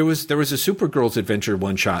 There was a Supergirl's Adventure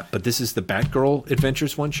one shot, but this is the Batgirl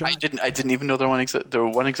Adventures one shot. I didn't even know there one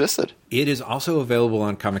existed. It is also available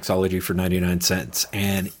on Comixology for 99 cents,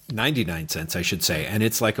 I should say, and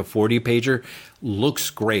it's like a 40-pager. Looks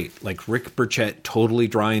great, like Rick Burchett totally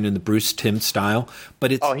drawing in the Bruce Timm style,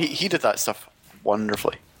 but it's he did that stuff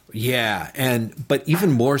wonderfully. Yeah, but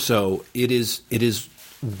even more so, it is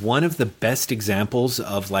one of the best examples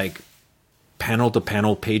of like panel to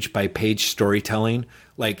panel, page by page storytelling.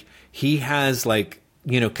 Like he has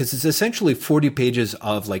because it's essentially 40 pages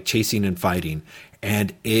of like chasing and fighting,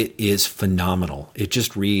 and it is phenomenal. It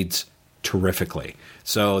just reads terrifically.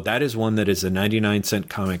 So that is one that is a 99-cent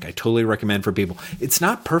comic I totally recommend for people. It's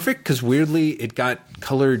not perfect because weirdly it got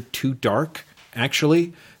colored too dark,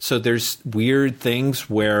 actually. So there's weird things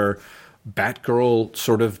where Batgirl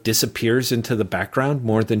sort of disappears into the background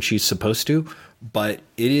more than she's supposed to. But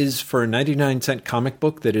it is, for a 99-cent comic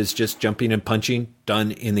book that is just jumping and punching,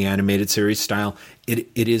 done in the animated series style, it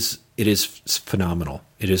is phenomenal.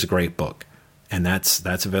 It is a great book. And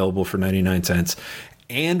that's available for 99 cents.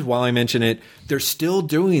 And while I mention it, they're still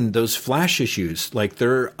doing those Flash issues. Like,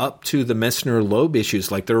 they're up to the Messner Loeb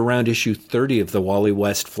issues. Like, they're around issue 30 of the Wally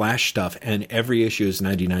West Flash stuff. And every issue is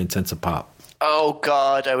 99 cents a pop. Oh,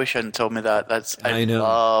 God, I wish you hadn't told me that. I know.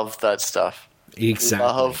 Love that stuff. Exactly.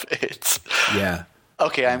 Love it. Yeah.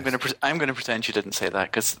 Okay, I'm gonna pretend you didn't say that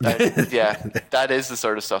because that is the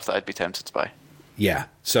sort of stuff that I'd be tempted to buy. Yeah.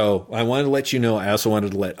 So I wanted to let you know. I also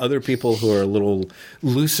wanted to let other people who are a little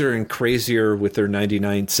looser and crazier with their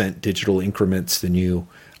 99-cent digital increments than you.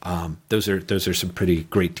 Those are some pretty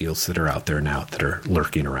great deals that are out there now that are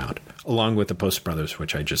lurking around, along with the Post Brothers,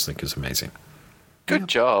 which I just think is amazing. Good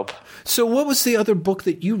job. So what was the other book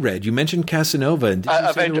that you read? You mentioned Casanova. And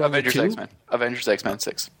Avengers X-Men. Avengers X-Men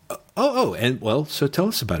 6. So tell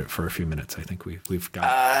us about it for a few minutes. I think we've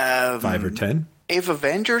got 5 or 10. If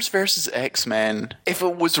Avengers versus X-Men, if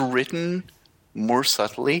it was written more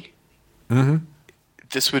subtly,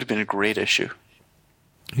 this would have been a great issue.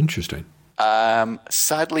 Interesting.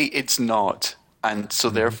 Sadly, it's not. And so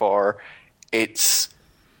therefore, it's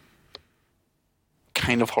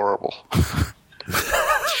kind of horrible.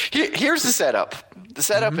 Here's the setup. The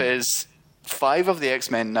setup is 5 of the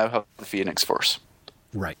X-Men now have the Phoenix Force.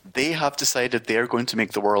 Right. They have decided they're going to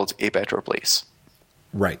make the world a better place.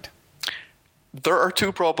 Right. There are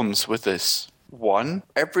 2 problems with this. One,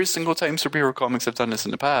 every single time superhero comics have done this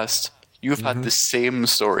in the past, you've had the same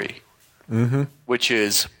story, which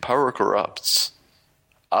is power corrupts.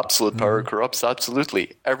 Absolute power corrupts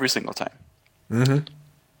absolutely every single time.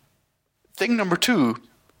 Thing number 2,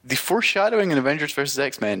 the foreshadowing in Avengers vs.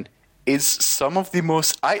 X-Men is some of the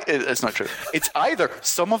most... it's not true. It's either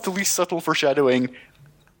some of the least subtle foreshadowing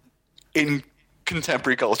in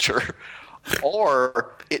contemporary culture,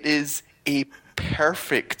 or it is a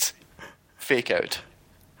perfect fake out.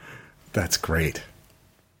 That's great.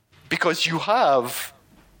 Because you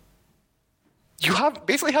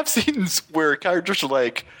basically have scenes where characters are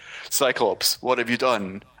like, Cyclops, what have you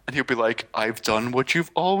done? And he'll be like, I've done what you've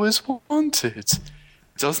always wanted.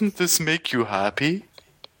 Doesn't this make you happy?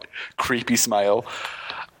 Creepy smile.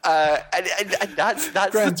 And that's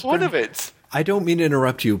the tone of it. I don't mean to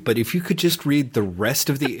interrupt you, but if you could just read the rest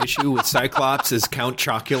of the issue with Cyclops as Count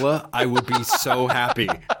Chocula, I would be so happy.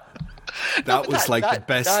 That was the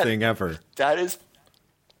best thing ever. That's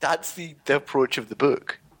the approach of the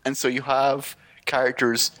book. And so you have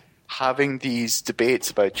characters having these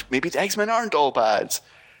debates about maybe the X-Men aren't all bad.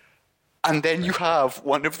 And then you have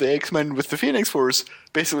one of the X-Men with the Phoenix Force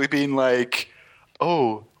basically being like,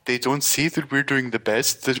 oh, they don't see that we're doing the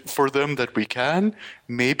best for them that we can.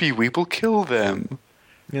 Maybe we will kill them.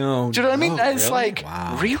 No, do you know what I mean? And it's really? like,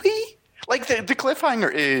 wow. Really? Like, the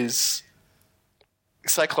cliffhanger is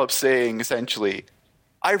Cyclops saying, essentially,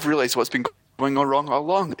 I've realized what's been going on wrong all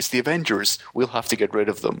along. It's the Avengers. We'll have to get rid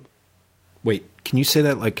of them. Wait, can you say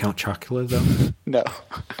that like Count Chocula, though? No.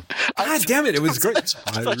 God damn it, it was great.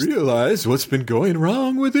 I realized what's been going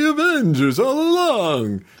wrong with the Avengers all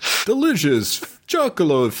along. Delicious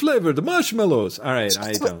chocolate-flavored marshmallows. All right,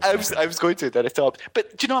 I don't. I was going to that I thought.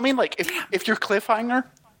 But do you know what I mean? Like, if your cliffhanger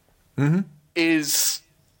is,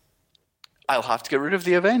 I'll have to get rid of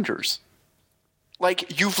the Avengers.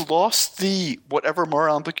 Like, you've lost the whatever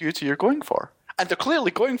moral ambiguity you're going for. And they're clearly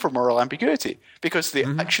going for moral ambiguity because the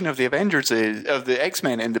action of the Avengers of the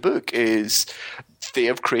X-Men in the book is they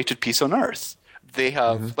have created peace on Earth. They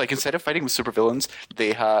have, like, instead of fighting with supervillains,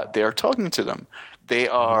 they are talking to them. They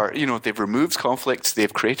are, they've removed conflicts.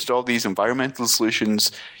 They've created all these environmental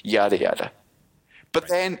solutions, yada, yada. But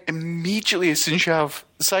then immediately, as soon as you have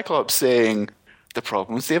Cyclops saying, the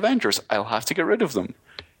problem is the Avengers, I'll have to get rid of them,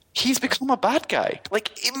 he's become a bad guy.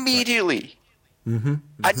 Like, immediately.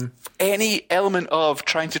 And any element of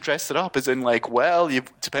trying to dress it up is in like, well, it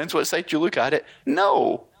depends what side you look at it.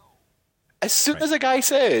 No. As soon as a guy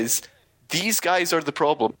says, these guys are the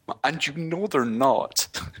problem, and you know they're not,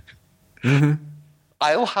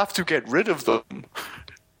 I'll have to get rid of them.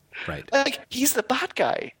 Right. Like, he's the bad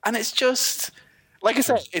guy. And it's just, like I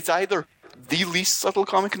said, it's either the least subtle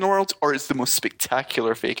comic in the world or it's the most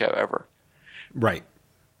spectacular fake out ever. Right.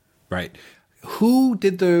 Right. Who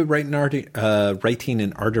did the writing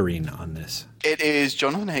and artering on this? It is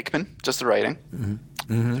Jonathan Hickman, just the writing.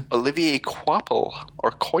 Olivier Coipel,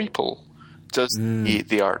 does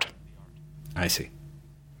the art. I see.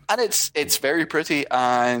 And it's very pretty,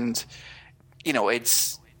 and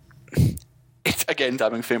it's again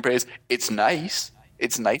damning faint praise. It's nice.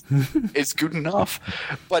 It's nice. It's good enough,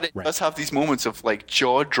 but it does have these moments of like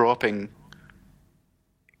jaw-dropping,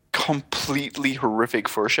 completely horrific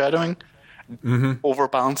foreshadowing.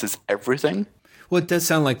 Overbalances everything. Well, it does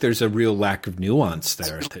sound like there's a real lack of nuance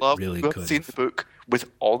there that really could. I've seen the book with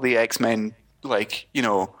all the X-Men, like,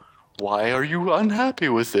 why are you unhappy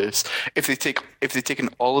with this? If they'd taken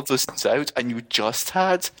all of those things out and you just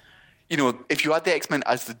had, if you had the X-Men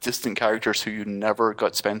as the distant characters who you never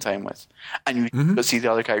got to spend time with, and you got see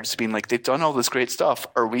the other characters being like, they've done all this great stuff,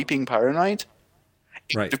 are we being paranoid?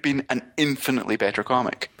 It would have been an infinitely better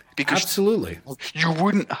comic. Because absolutely, you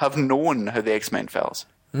wouldn't have known how the X-Men felt.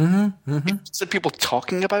 So people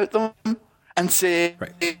talking about them and saying,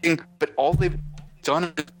 but all they've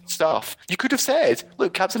done is stuff. You could have said,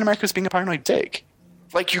 look, Captain America's being a paranoid dick.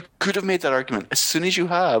 Like, you could have made that argument as soon as you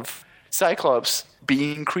have Cyclops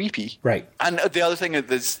being creepy. Right. And the other thing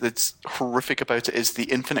that's horrific about it is the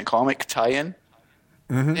Infinite Comic tie-in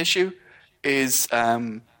issue is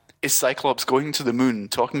Cyclops going to the moon,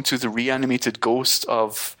 talking to the reanimated ghost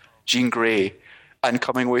of Jean Grey, and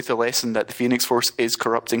coming away with the lesson that the Phoenix Force is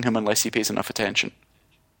corrupting him unless he pays enough attention.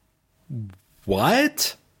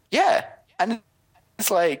 What? Yeah, and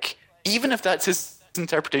it's like, even if that's his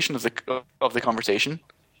interpretation of the conversation,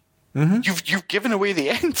 you've given away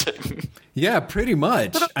the ending. Yeah, pretty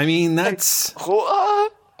much. I mean, that's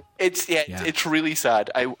it's really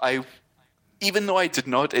sad. I even though I did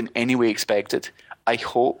not in any way expect it, I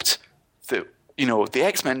hoped that the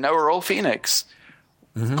X-Men now are all Phoenix.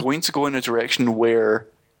 Going to go in a direction where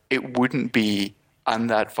it wouldn't be, and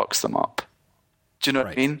that fucks them up. Do you know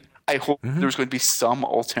what I mean? I hope there's going to be some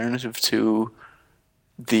alternative to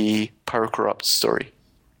the Power Corrupt story,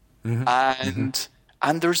 and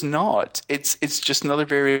there's not. It's just another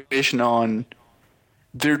variation on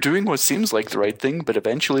they're doing what seems like the right thing, but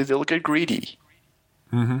eventually they'll get greedy.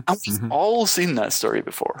 And we've all seen that story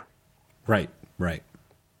before. Right.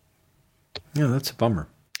 Yeah, that's a bummer.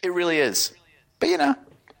 It really is. But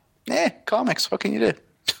comics, what can you do?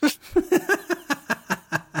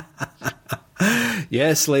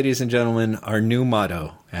 Yes, ladies and gentlemen, our new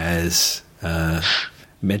motto, as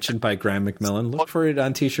mentioned by Graham McMillan. Look for it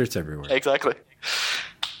on T-shirts everywhere. Exactly.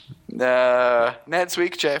 Next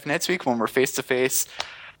week, Jeff, when we're face-to-face,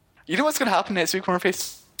 you know what's going to happen next week when we're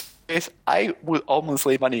face-to-face? I would almost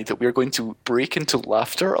lay money that we're going to break into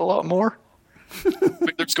laughter a lot more.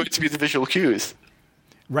 There's going to be the visual cues.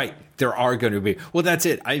 Right. There are going to be. Well, that's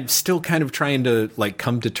it. I'm still kind of trying to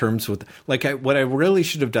come to terms with what I really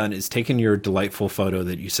should have done is taken your delightful photo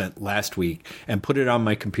that you sent last week and put it on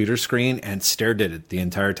my computer screen and stared at it the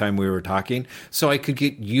entire time we were talking so I could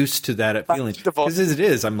get used to that feeling. Because as it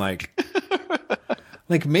is, I'm like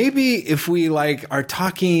maybe if we are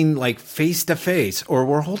talking face to face or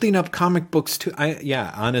we're holding up comic books to,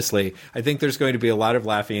 honestly, I think there's going to be a lot of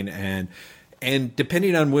laughing and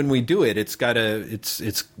depending on when we do it, it's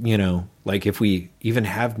if we even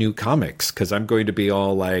have new comics, because I'm going to be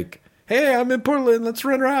all like, hey, I'm in Portland, let's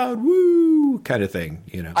run around, woo, kind of thing,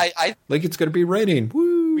 I it's going to be raining,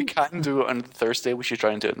 woo. We can do it on Thursday. We should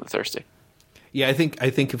try and do it on Thursday. Yeah, I think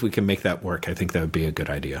if we can make that work, I think that would be a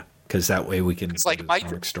good idea, because that way we can. It's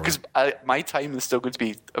because my time is still going to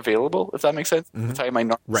be available, if that makes sense. The time I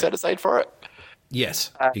not set aside for it.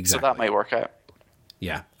 Yes, exactly. So that might work out.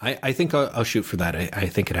 Yeah, I think I'll shoot for that. I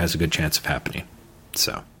think it has a good chance of happening.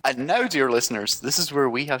 So. And now, dear listeners, this is where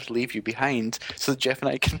we have to leave you behind so that Jeff and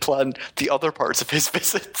I can plan the other parts of his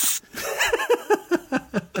visits.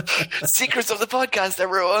 Secrets of the podcast,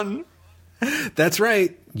 everyone. That's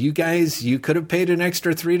right. You guys, you could have paid an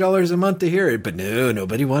extra $3 a month to hear it, but no,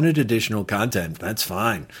 nobody wanted additional content. That's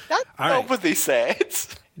fine. That's not what they said.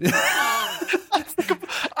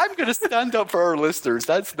 I'm going to stand up for our listeners.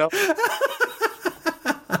 That's not...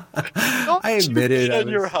 I admit it. On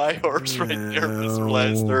your high horse right there, Mr.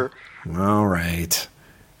 Lester. All right.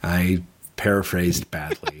 I paraphrased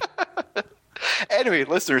badly. Anyway,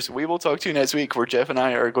 listeners, we will talk to you next week where Jeff and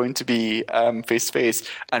I are going to be face-to-face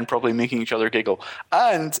and probably making each other giggle.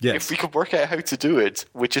 And if we could work out how to do it,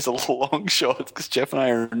 which is a long shot because Jeff and I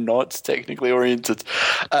are not technically oriented,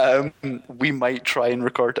 we might try and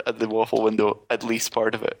record at the Waffle Window at least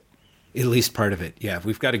part of it. At least part of it, yeah.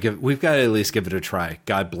 We've got to at least give it a try.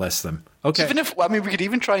 God bless them. Okay. Even if we could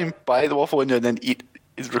even try and buy the Waffle Window and then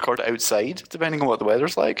record outside, depending on what the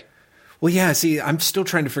weather's like. Well, yeah. See, I'm still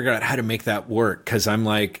trying to figure out how to make that work because I'm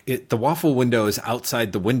like, the Waffle Window is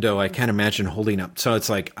outside the window. I can't imagine holding up. So it's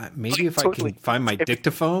like maybe if I can find my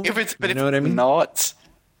dictaphone. What I mean?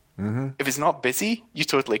 If it's not busy, you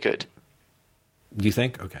totally could. Do you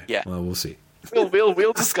think? Okay. Yeah. Well, we'll see.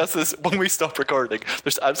 We'll discuss this when we stop recording.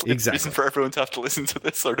 There's absolutely Exactly. no reason for everyone to have to listen to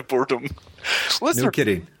this sort of boredom. Listener, No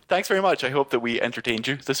kidding. Thanks very much. I hope that we entertained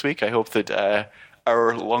you this week. I hope that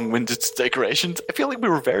our long-winded digressions, I feel like we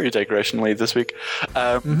were very digressionally this week,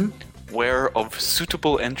 were of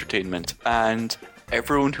suitable entertainment. And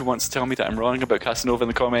everyone who wants to tell me that I'm wrong about Casanova in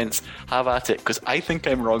the comments, have at it, because I think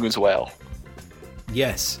I'm wrong as well.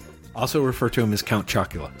 Yes. Also refer to him as Count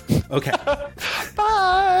Chocula. Okay.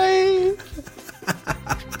 Bye!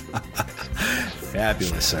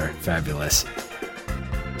 Fabulous, sir. Fabulous.